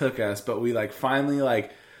it took us, but we finally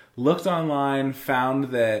looked online, found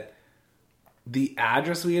that the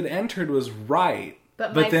address we had entered was right.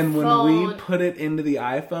 But then when we put it into the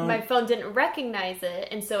iPhone, my phone didn't recognize it,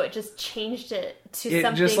 and so it just changed it to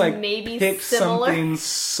something just, maybe picked similar. Something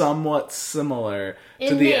somewhat similar in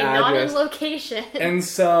to the name, address. not in location. And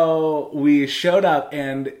so we showed up,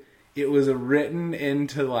 and it was written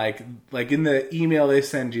into in the email they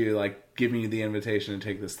send you, giving you the invitation to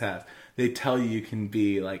take this test. They tell you can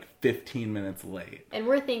be 15 minutes late. And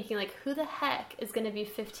we're thinking who the heck is going to be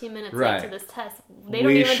 15 minutes late to this test? They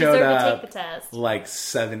don't even deserve to take the test.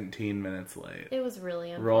 17 minutes late. It was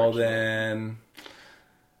really unfortunate. Rolled in.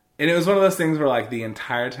 And it was one of those things where the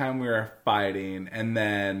entire time we were fighting, and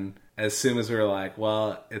then as soon as we were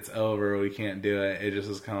well, it's over, we can't do it, it just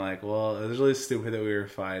was kind of well, it was really stupid that we were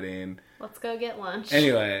fighting. Let's go get lunch.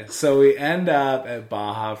 Anyway, so we end up at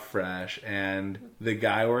Baja Fresh, and the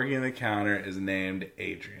guy working the counter is named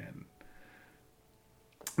Adrian.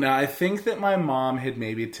 Now, I think that my mom had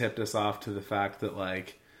maybe tipped us off to the fact that,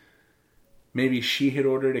 maybe she had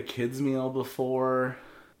ordered a kid's meal before,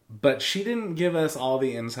 but she didn't give us all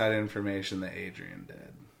the inside information that Adrian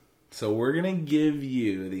did. So we're going to give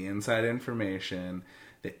you the inside information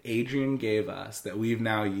that Adrian gave us that we've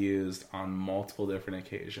now used on multiple different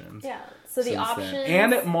occasions. Yeah. So the options...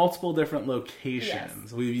 And at multiple different locations.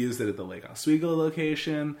 Yes. We've used it at the Lake Oswego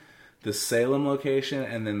location, the Salem location,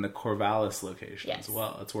 and then the Corvallis location as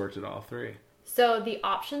well. It's worked at all three. So the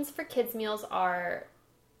options for kids' meals are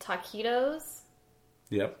taquitos.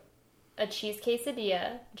 Yep. A cheese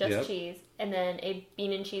quesadilla, just cheese, and then a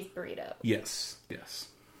bean and cheese burrito. Yes.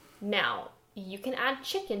 Now, you can add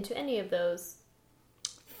chicken to any of those.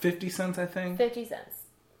 50 cents, I think. 50 cents.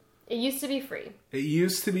 It used to be free.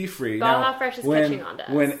 Baja Fresh is catching on to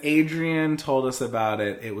us. When Adrian told us about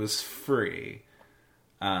it, it was free.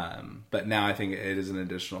 But now I think it is an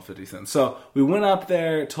additional 50 cents. So we went up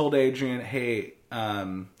there, told Adrian, hey,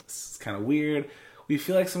 this is kind of weird. We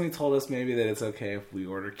feel like somebody told us maybe that it's okay if we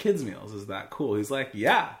order kids' meals. Is that cool? He's like,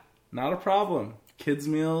 yeah, not a problem. Kids'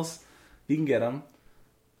 meals, you can get them.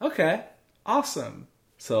 Okay, awesome.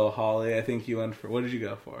 So, Holly, I think you went for... What did you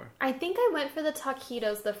go for? I think I went for the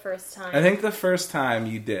taquitos the first time. I think the first time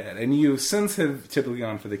you did. And you since have typically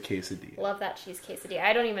gone for the quesadilla. Love that cheese quesadilla.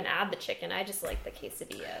 I don't even add the chicken. I just like the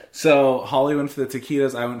quesadilla. So, Holly went for the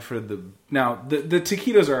taquitos. I went for the... Now, the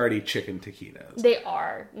taquitos are already chicken taquitos. They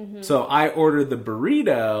are. Mm-hmm. So, I ordered the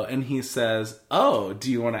burrito, and he says, oh,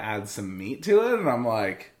 do you want to add some meat to it? And I'm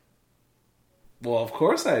like, well, of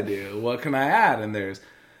course I do. What can I add? And there's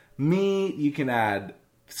meat. You can add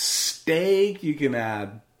steak, you can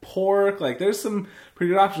add pork, like there's some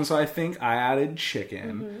pretty good options. So I think I added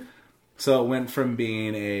chicken. Mm-hmm. So it went from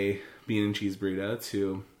being a bean and cheese burrito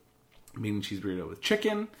to bean and cheese burrito with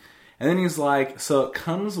chicken. And then he's like, so it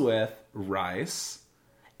comes with rice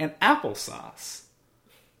and applesauce.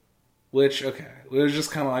 Which, okay, it was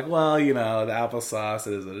just kind of like, well, the applesauce,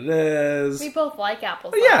 it is what it is. We both like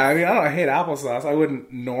applesauce. But yeah, I hate applesauce. I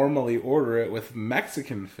wouldn't normally order it with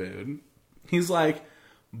Mexican food. He's like,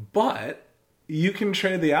 but you can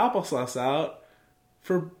trade the applesauce out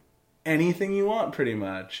for anything you want, pretty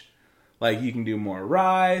much. Like, you can do more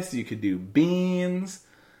rice, you could do beans.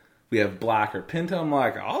 We have black or pinto. I'm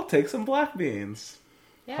like, I'll take some black beans.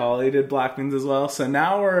 Yeah. Holly did black beans as well. So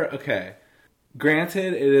now we're, okay.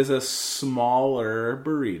 Granted, it is a smaller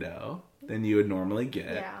burrito than you would normally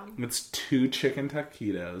get. Yeah. It's 2 chicken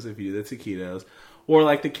taquitos if you do the taquitos. Or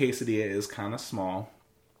like the quesadilla is kind of small.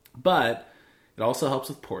 But it also helps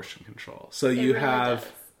with portion control. So you have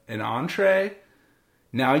an entree.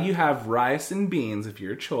 Now you have rice and beans of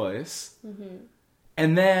your choice. Mm-hmm.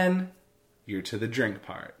 And then you're to the drink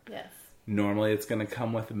part. Yes. Normally it's going to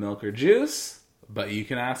come with milk or juice, but you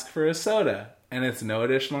can ask for a soda. And it's no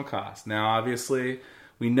additional cost. Now, obviously,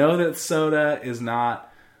 we know that soda is not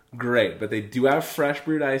great, but they do have fresh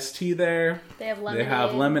brewed iced tea there. They have lemonade. They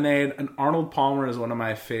have lemonade. And Arnold Palmer is one of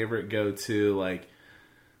my favorite go-to, like,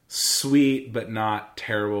 sweet but not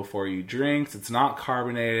terrible for you drinks. It's not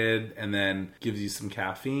carbonated and then gives you some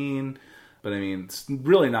caffeine. But, I mean, it's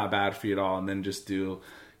really not bad for you at all. And then just do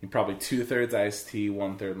probably 2/3 iced tea,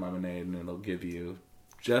 1/3 lemonade, and it'll give you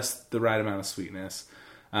just the right amount of sweetness.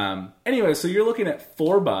 Anyway, so you're looking at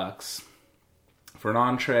 $4 for an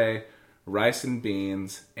entree, rice and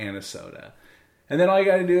beans, and a soda. And then all you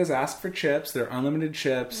gotta do is ask for chips. They're unlimited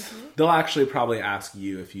chips. Mm-hmm. They'll actually probably ask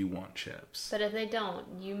you if you want chips. But if they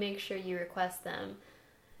don't, you make sure you request them.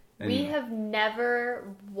 We have never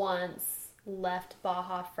once left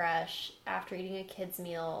Baja Fresh after eating a kid's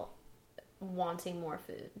meal wanting more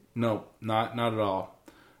food. No, not at all.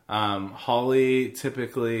 Holly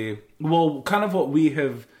typically, well, kind of what we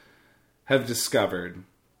have discovered,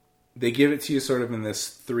 they give it to you sort of in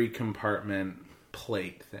this 3-compartment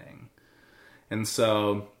plate thing. And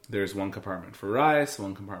so there's 1 compartment for rice,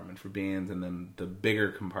 1 compartment for beans, and then the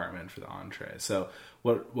bigger compartment for the entree. So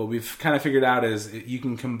what we've kind of figured out is you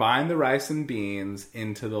can combine the rice and beans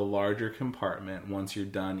into the larger compartment once you're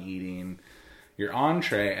done eating your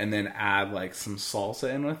entree, and then add like some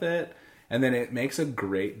salsa in with it. And then it makes a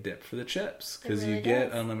great dip for the chips because you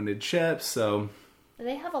get unlimited chips. So and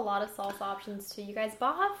they have a lot of salsa options too. You guys,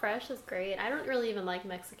 Baja Fresh is great. I don't really even like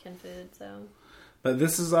Mexican food, so. But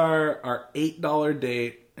this is our $8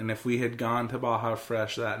 date, and if we had gone to Baja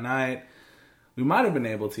Fresh that night, we might have been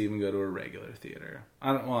able to even go to a regular theater.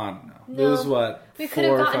 I don't know. No, it was what? We could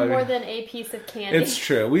have gotten more than a piece of candy. It's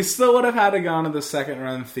true. We still would have had to gone to the second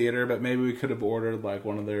run theater, but maybe we could have ordered like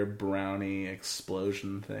one of their brownie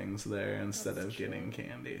explosion things there instead of getting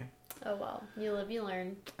candy. Oh well, you live, you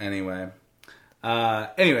learn. Anyway,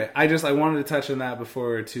 I wanted to touch on that before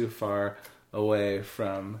we're too far away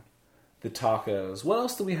from the tacos. What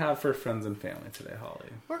else do we have for friends and family today, Holly?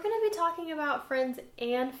 We're going to be talking about friends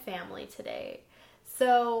and family today.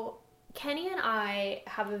 So, Kenny and I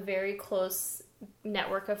have a very close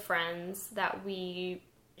network of friends that we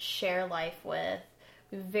share life with.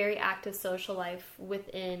 We have a very active social life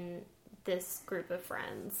within this group of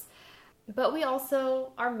friends. But we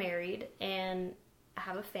also are married and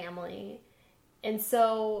have a family. And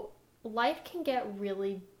so, life can get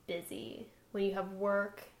really busy when you have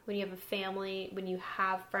work, when you have a family, when you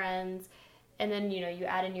have friends, and then, you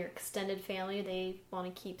add in your extended family. They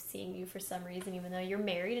want to keep seeing you for some reason, even though you're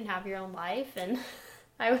married and have your own life. And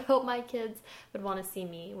I would hope my kids would want to see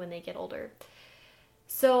me when they get older.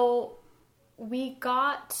 So we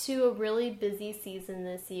got to a really busy season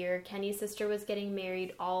this year. Kenny's sister was getting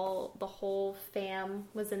married. The whole fam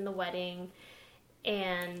was in the wedding.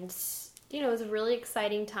 And, it was a really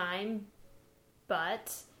exciting time.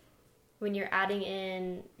 But when you're adding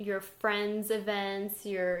in your friends' events,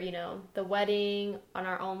 the wedding, on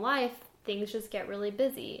our own life, things just get really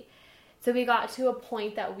busy. So we got to a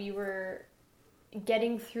point that we were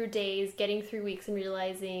getting through days, getting through weeks, and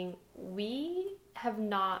realizing we have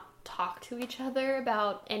not talked to each other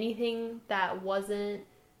about anything that wasn't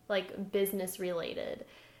like business related.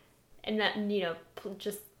 And that,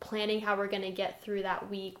 just planning how we're going to get through that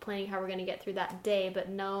week, planning how we're going to get through that day, but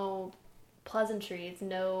no pleasantries,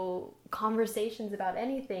 no conversations about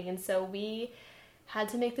anything. And so we had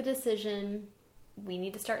to make the decision, we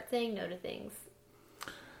need to start saying no to things.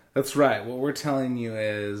 That's right. What we're telling you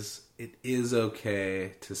is it is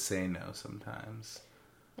okay to say no sometimes.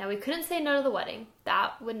 Now, we couldn't say no to the wedding.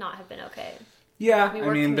 That would not have been okay. Yeah, I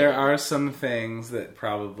mean, there are some things that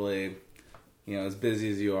probably, as busy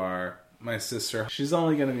as you are, my sister, she's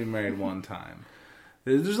only going to be married one time.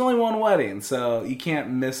 There's only one wedding, so you can't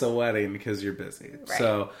miss a wedding because you're busy. Right.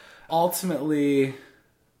 So ultimately,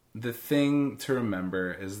 the thing to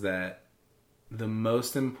remember is that the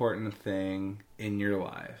most important thing in your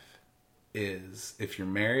life is, if you're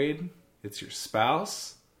married, it's your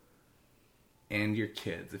spouse and your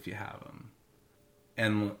kids if you have them.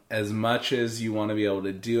 And as much as you want to be able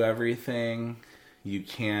to do everything, you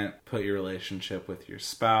can't put your relationship with your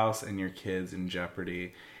spouse and your kids in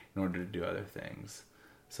jeopardy in order to do other things.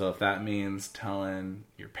 So if that means telling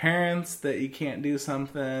your parents that you can't do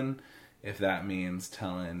something, if that means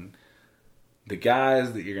telling the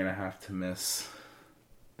guys that you're going to have to miss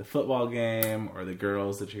the football game, or the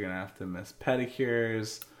girls that you're going to have to miss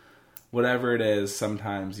pedicures, whatever it is,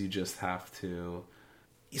 sometimes you just have to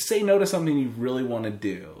say no to something you really want to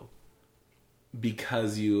do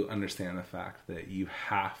because you understand the fact that you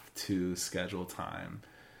have to schedule time.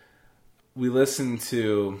 We listen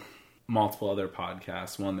to multiple other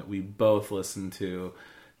podcasts. One that we both listen to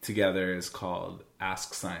together is called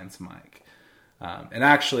Ask Science Mike. And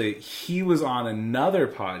actually, he was on another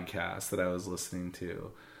podcast that I was listening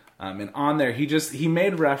to. And on there, he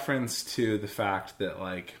made reference to the fact that,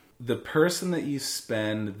 like, the person that you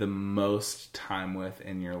spend the most time with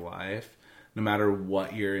in your life, no matter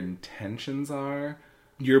what your intentions are,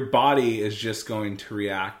 your body is just going to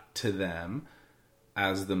react to them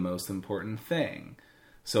as the most important thing.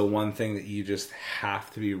 So one thing that you just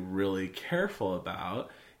have to be really careful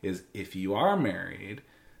about is, if you are married,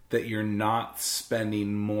 that you're not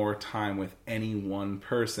spending more time with any one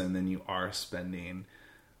person than you are spending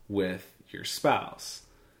with your spouse.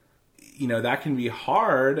 That can be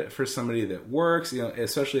hard for somebody that works,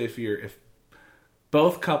 especially if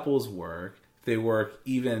both couples work, they work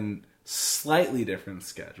even slightly different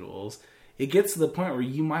schedules. It gets to the point where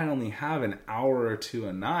you might only have an hour or two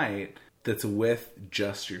a night that's with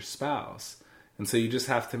just your spouse. And so you just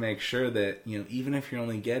have to make sure that, even if you're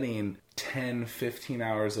only getting 10, 15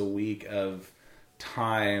 hours a week of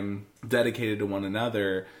time dedicated to one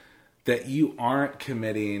another, that you aren't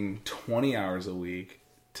committing 20 hours a week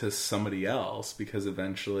to somebody else, because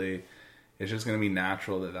eventually it's just going to be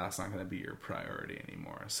natural that that's not going to be your priority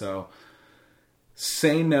anymore. So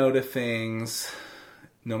say no to things,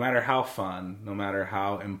 no matter how fun, no matter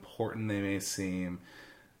how important they may seem,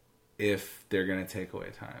 if they're going to take away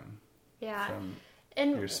time from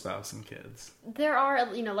your spouse and kids. There are,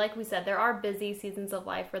 like we said, there are busy seasons of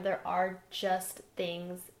life where there are just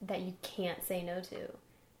things that you can't say no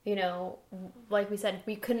to. Like we said,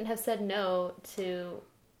 we couldn't have said no to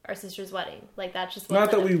our sister's wedding. Like, that's just not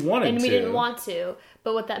that we wanted to. And we didn't want to.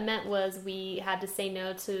 But what that meant was we had to say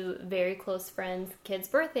no to very close friends' kids'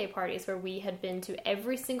 birthday parties, where we had been to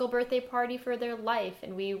every single birthday party for their life,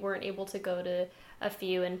 and we weren't able to go to a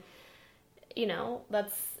few. And we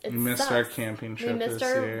missed our camping trip this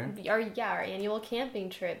year. Our annual camping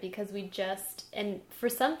trip, because and for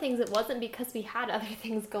some things it wasn't because we had other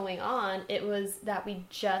things going on, it was that we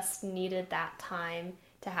just needed that time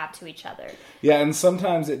to have to each other. Yeah, and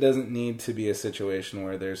sometimes it doesn't need to be a situation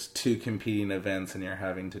where there's two competing events and you're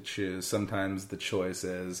having to choose. Sometimes the choice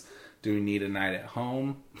is, do we need a night at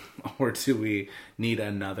home, or do we need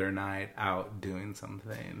another night out doing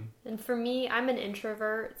something? And for me, I'm an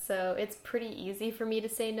introvert, so it's pretty easy for me to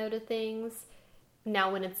say no to things.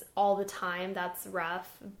 Now, when it's all the time, that's rough.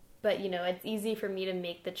 But, it's easy for me to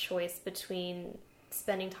make the choice between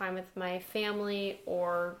spending time with my family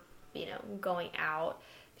or, going out,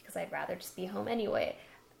 because I'd rather just be home anyway.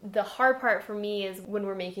 The hard part for me is when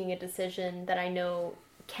we're making a decision that I know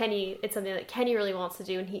it's something that Kenny really wants to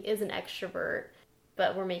do, and he is an extrovert,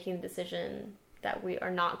 but we're making the decision that we are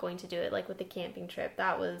not going to do it, like with the camping trip.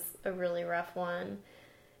 That was a really rough one.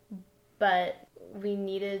 But we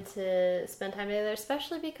needed to spend time together,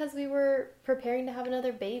 especially because we were preparing to have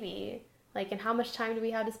another baby. Like, and how much time do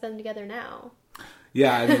we have to spend together now?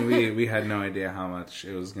 Yeah, I mean, we had no idea how much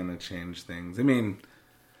it was going to change things. I mean,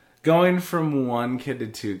 going from one kid to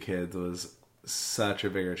two kids was such a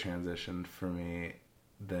bigger transition for me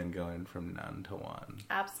than going from none to one.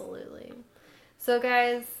 Absolutely. So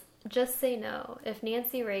guys, just say no. If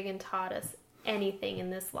Nancy Reagan taught us anything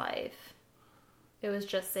in this life, it was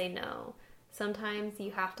just say no. Sometimes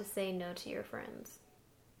you have to say no to your friends.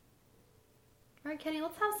 All right, Kenny,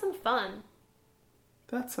 let's have some fun.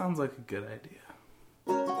 That sounds like a good idea.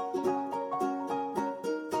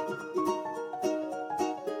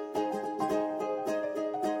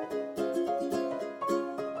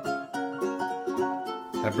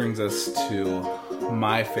 That brings us to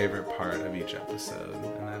my favorite part of each episode,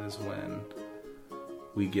 and that is when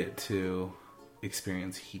we get to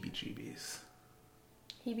experience heebie-jeebies.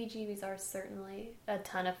 Heebie-jeebies are certainly a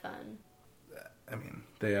ton of fun. I mean,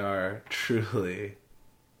 they are truly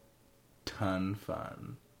ton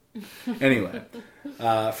fun. Anyway,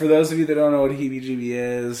 for those of you that don't know what heebie-jeebie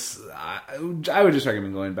is, I would just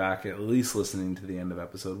recommend going back, at least listening to the end of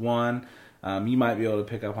episode 1. You might be able to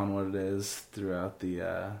pick up on what it is throughout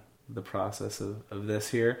the process of this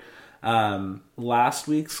here. Last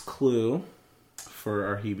week's clue for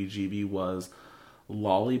our heebie-jeebie was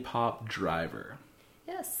lollipop driver.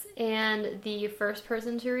 Yes, and the first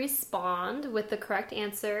person to respond with the correct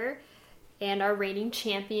answer and our reigning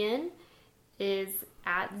champion is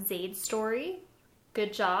at Zaid Story.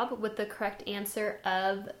 Good job with the correct answer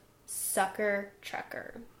of Sucker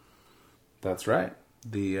Trucker. That's right.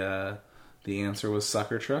 The answer was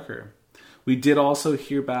Sucker Trucker. We did also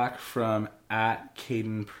hear back from at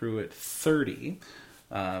Caden Pruitt 30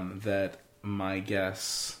 that my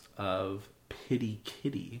guess of Pity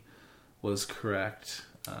Kitty was correct.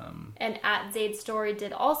 And at Zaid Story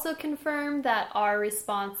did also confirm that our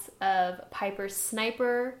response of Piper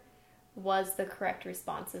Sniper was the correct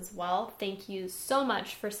response as well. Thank you so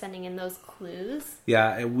much for sending in those clues.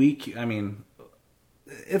 Yeah,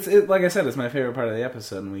 it's like I said, it's my favorite part of the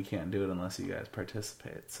episode, and we can't do it unless you guys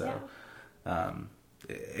participate. So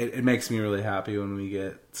it makes me really happy when we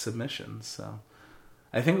get submissions. So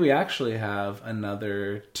I think we actually have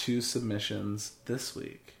another 2 submissions this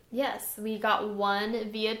week. Yes, we got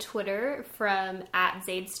one via Twitter from at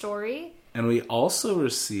Zaid Story. And we also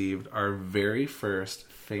received our very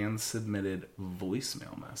first fan-submitted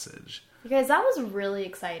voicemail message. You guys, that was really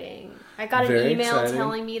exciting. I got an email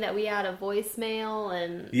telling me that we had a voicemail,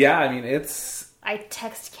 and... Yeah, I mean, I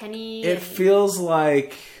text Kenny. It feels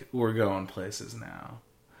like we're going places now.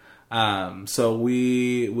 So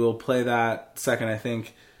we will play that second. I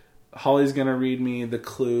think Holly's going to read me the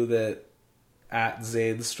clue that at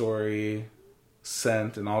Zaid Story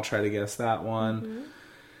sent, and I'll try to guess that one. Mm-hmm.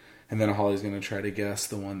 And then Holly's going to try to guess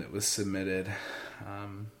the one that was submitted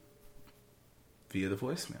via the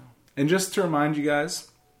voicemail. And just to remind you guys,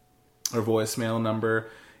 our voicemail number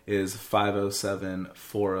is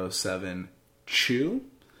 507-407-CHEW.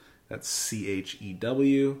 That's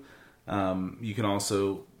C-H-E-W. You can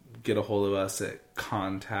also get a hold of us at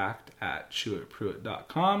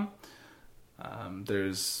contact@chewitpruitt.com.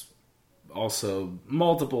 There's also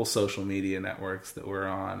multiple social media networks that we're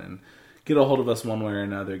on, and get a hold of us one way or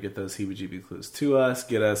another. Get those heebie-jeebie clues to us.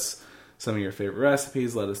 Get us some of your favorite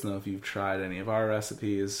recipes. Let us know if you've tried any of our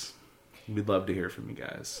recipes. We'd love to hear from you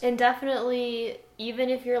guys. And definitely, even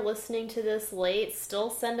if you're listening to this late, still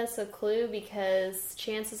send us a clue, because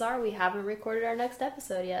chances are we haven't recorded our next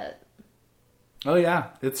episode yet. Oh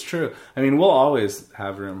yeah, it's true. I mean, we'll always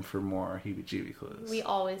have room for more heebie-jeebie clues. We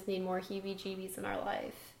always need more heebie-jeebies in our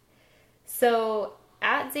life. So,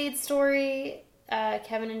 at Zaid Story,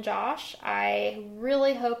 Kevin and Josh, I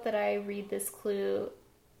really hope that I read this clue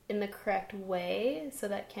in the correct way so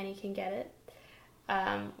that Kenny can get it.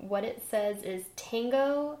 What it says is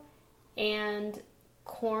tango and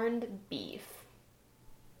corned beef.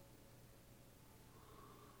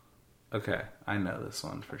 Okay, I know this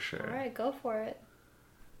one for sure. All right, go for it.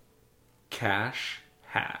 Cash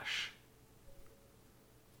hash.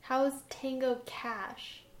 How is tango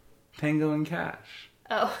cash? Tango and cash.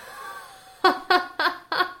 Oh.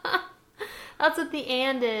 That's what the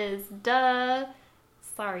and is. Duh.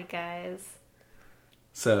 Sorry, guys.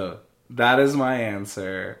 So, that is my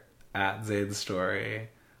answer at Zaid Story.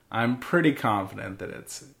 I'm pretty confident that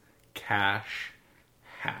it's cash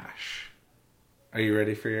hash. Are you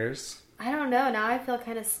ready for yours? I don't know. Now I feel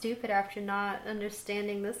kind of stupid after not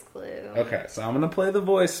understanding this clue. Okay, so I'm going to play the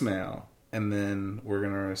voicemail, and then we're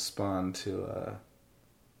going to respond to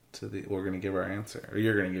we're going to give our answer, or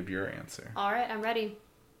you're going to give your answer. All right, I'm ready.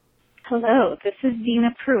 Hello, this is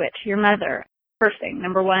Dina Pruitt, your mother. First thing,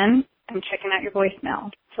 number 1, I'm checking out your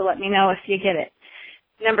voicemail, so let me know if you get it.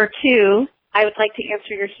 Number 2, I would like to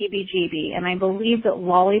answer your heebie-jeebie, and I believe that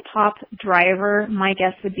lollipop driver, my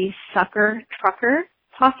guess would be sucker trucker,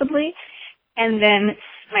 possibly. And then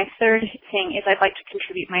my third thing is I'd like to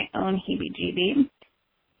contribute my own heebie-jeebie.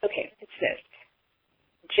 Okay, it's this.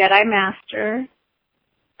 Jedi Master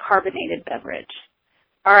carbonated beverage.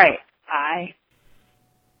 All right, bye.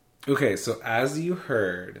 Okay, so as you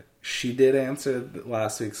heard, she did answer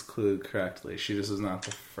last week's clue correctly. She just was not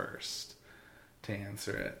the first to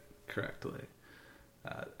answer it correctly.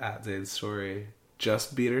 At Zayd's story,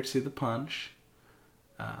 just beat her to the punch.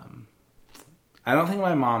 I don't think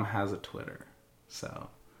my mom has a Twitter, so...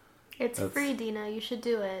 It's free, Dina. You should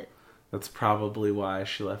do it. That's probably why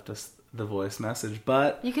she left us the voice message,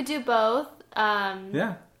 but... You could do both.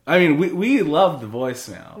 Yeah. I mean, we love the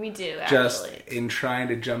voicemail. We do, actually. Just in trying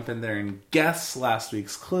to jump in there and guess last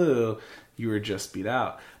week's clue, you were just beat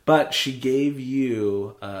out. But she gave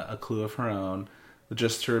you a clue of her own.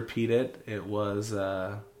 Just to repeat it, it was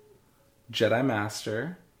Jedi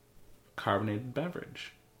Master carbonated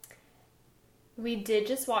beverage. We did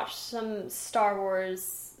just watch some Star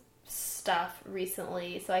Wars stuff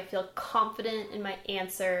recently, so I feel confident in my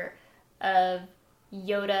answer of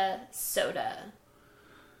Yoda soda.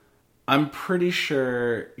 I'm pretty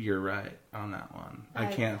sure you're right on that one. I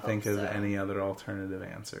can't hope think of so. any other alternative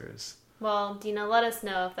answers. Well, Dina, let us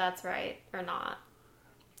know if that's right or not.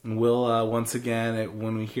 We'll, once again,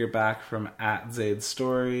 when we hear back from at Zayd's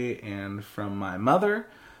story and from my mother,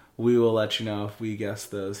 we will let you know if we guess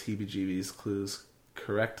those heebie-jeebies clues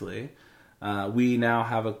correctly. We now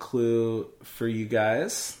have a clue for you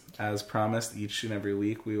guys. As promised, each and every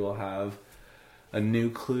week we will have a new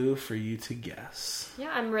clue for you to guess.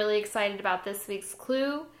 Yeah, I'm really excited about this week's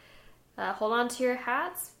clue. Hold on to your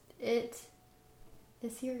hats. It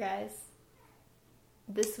is here, guys.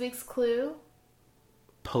 This week's clue.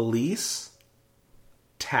 Police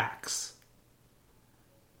tax.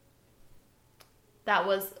 That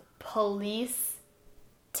was police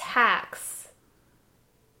tax.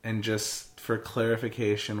 And just for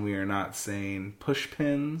clarification, we are not saying push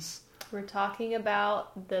pins. We're talking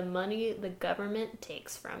about the money the government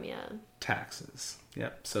takes from you. Taxes.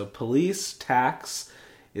 Yep. So police tax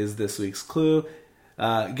is this week's clue.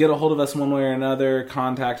 Get a hold of us one way or another.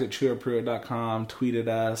 Contact at cheworpruitt.com. Tweet at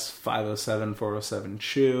us,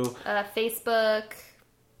 507-407-CHEW. Facebook,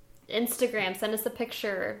 Instagram, send us a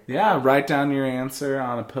picture. Yeah, write down your answer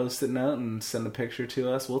on a Post-it note and send a picture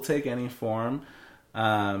to us. We'll take any form.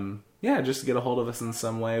 Just get a hold of us in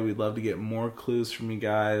some way. We'd love to get more clues from you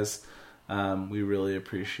guys. We really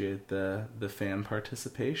appreciate the fan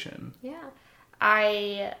participation. Yeah.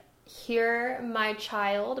 I hear my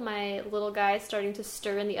little guy, starting to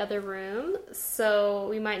stir in the other room, so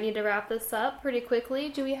we might need to wrap this up pretty quickly.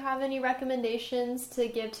 Do we have any recommendations to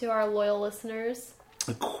give to our loyal listeners?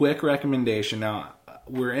 A quick recommendation. Now,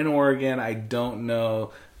 we're in Oregon. I don't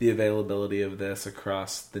know the availability of this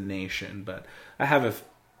across the nation, but I have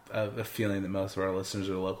a feeling that most of our listeners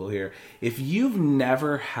are local here. If you've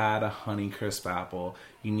never had a Honeycrisp apple,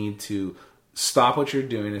 you need to stop what you're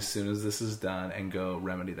doing as soon as this is done and go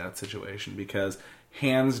remedy that situation, because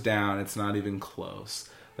hands down, it's not even close.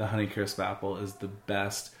 The Honeycrisp apple is the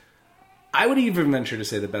best. I would even venture to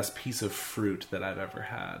say the best piece of fruit that I've ever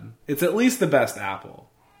had. It's at least the best apple,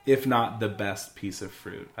 if not the best piece of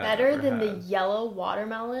fruit I've ever had. Better than the yellow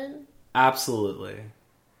watermelon? Absolutely.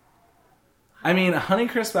 I mean,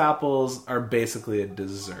 Honeycrisp apples are basically a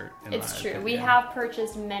dessert. It's true. We have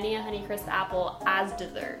purchased many a Honeycrisp apple as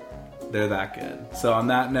dessert. They're that good. So on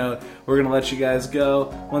that note, we're going to let you guys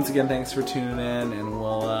go. Once again, thanks for tuning in, and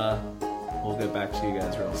we'll get back to you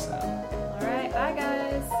guys real soon.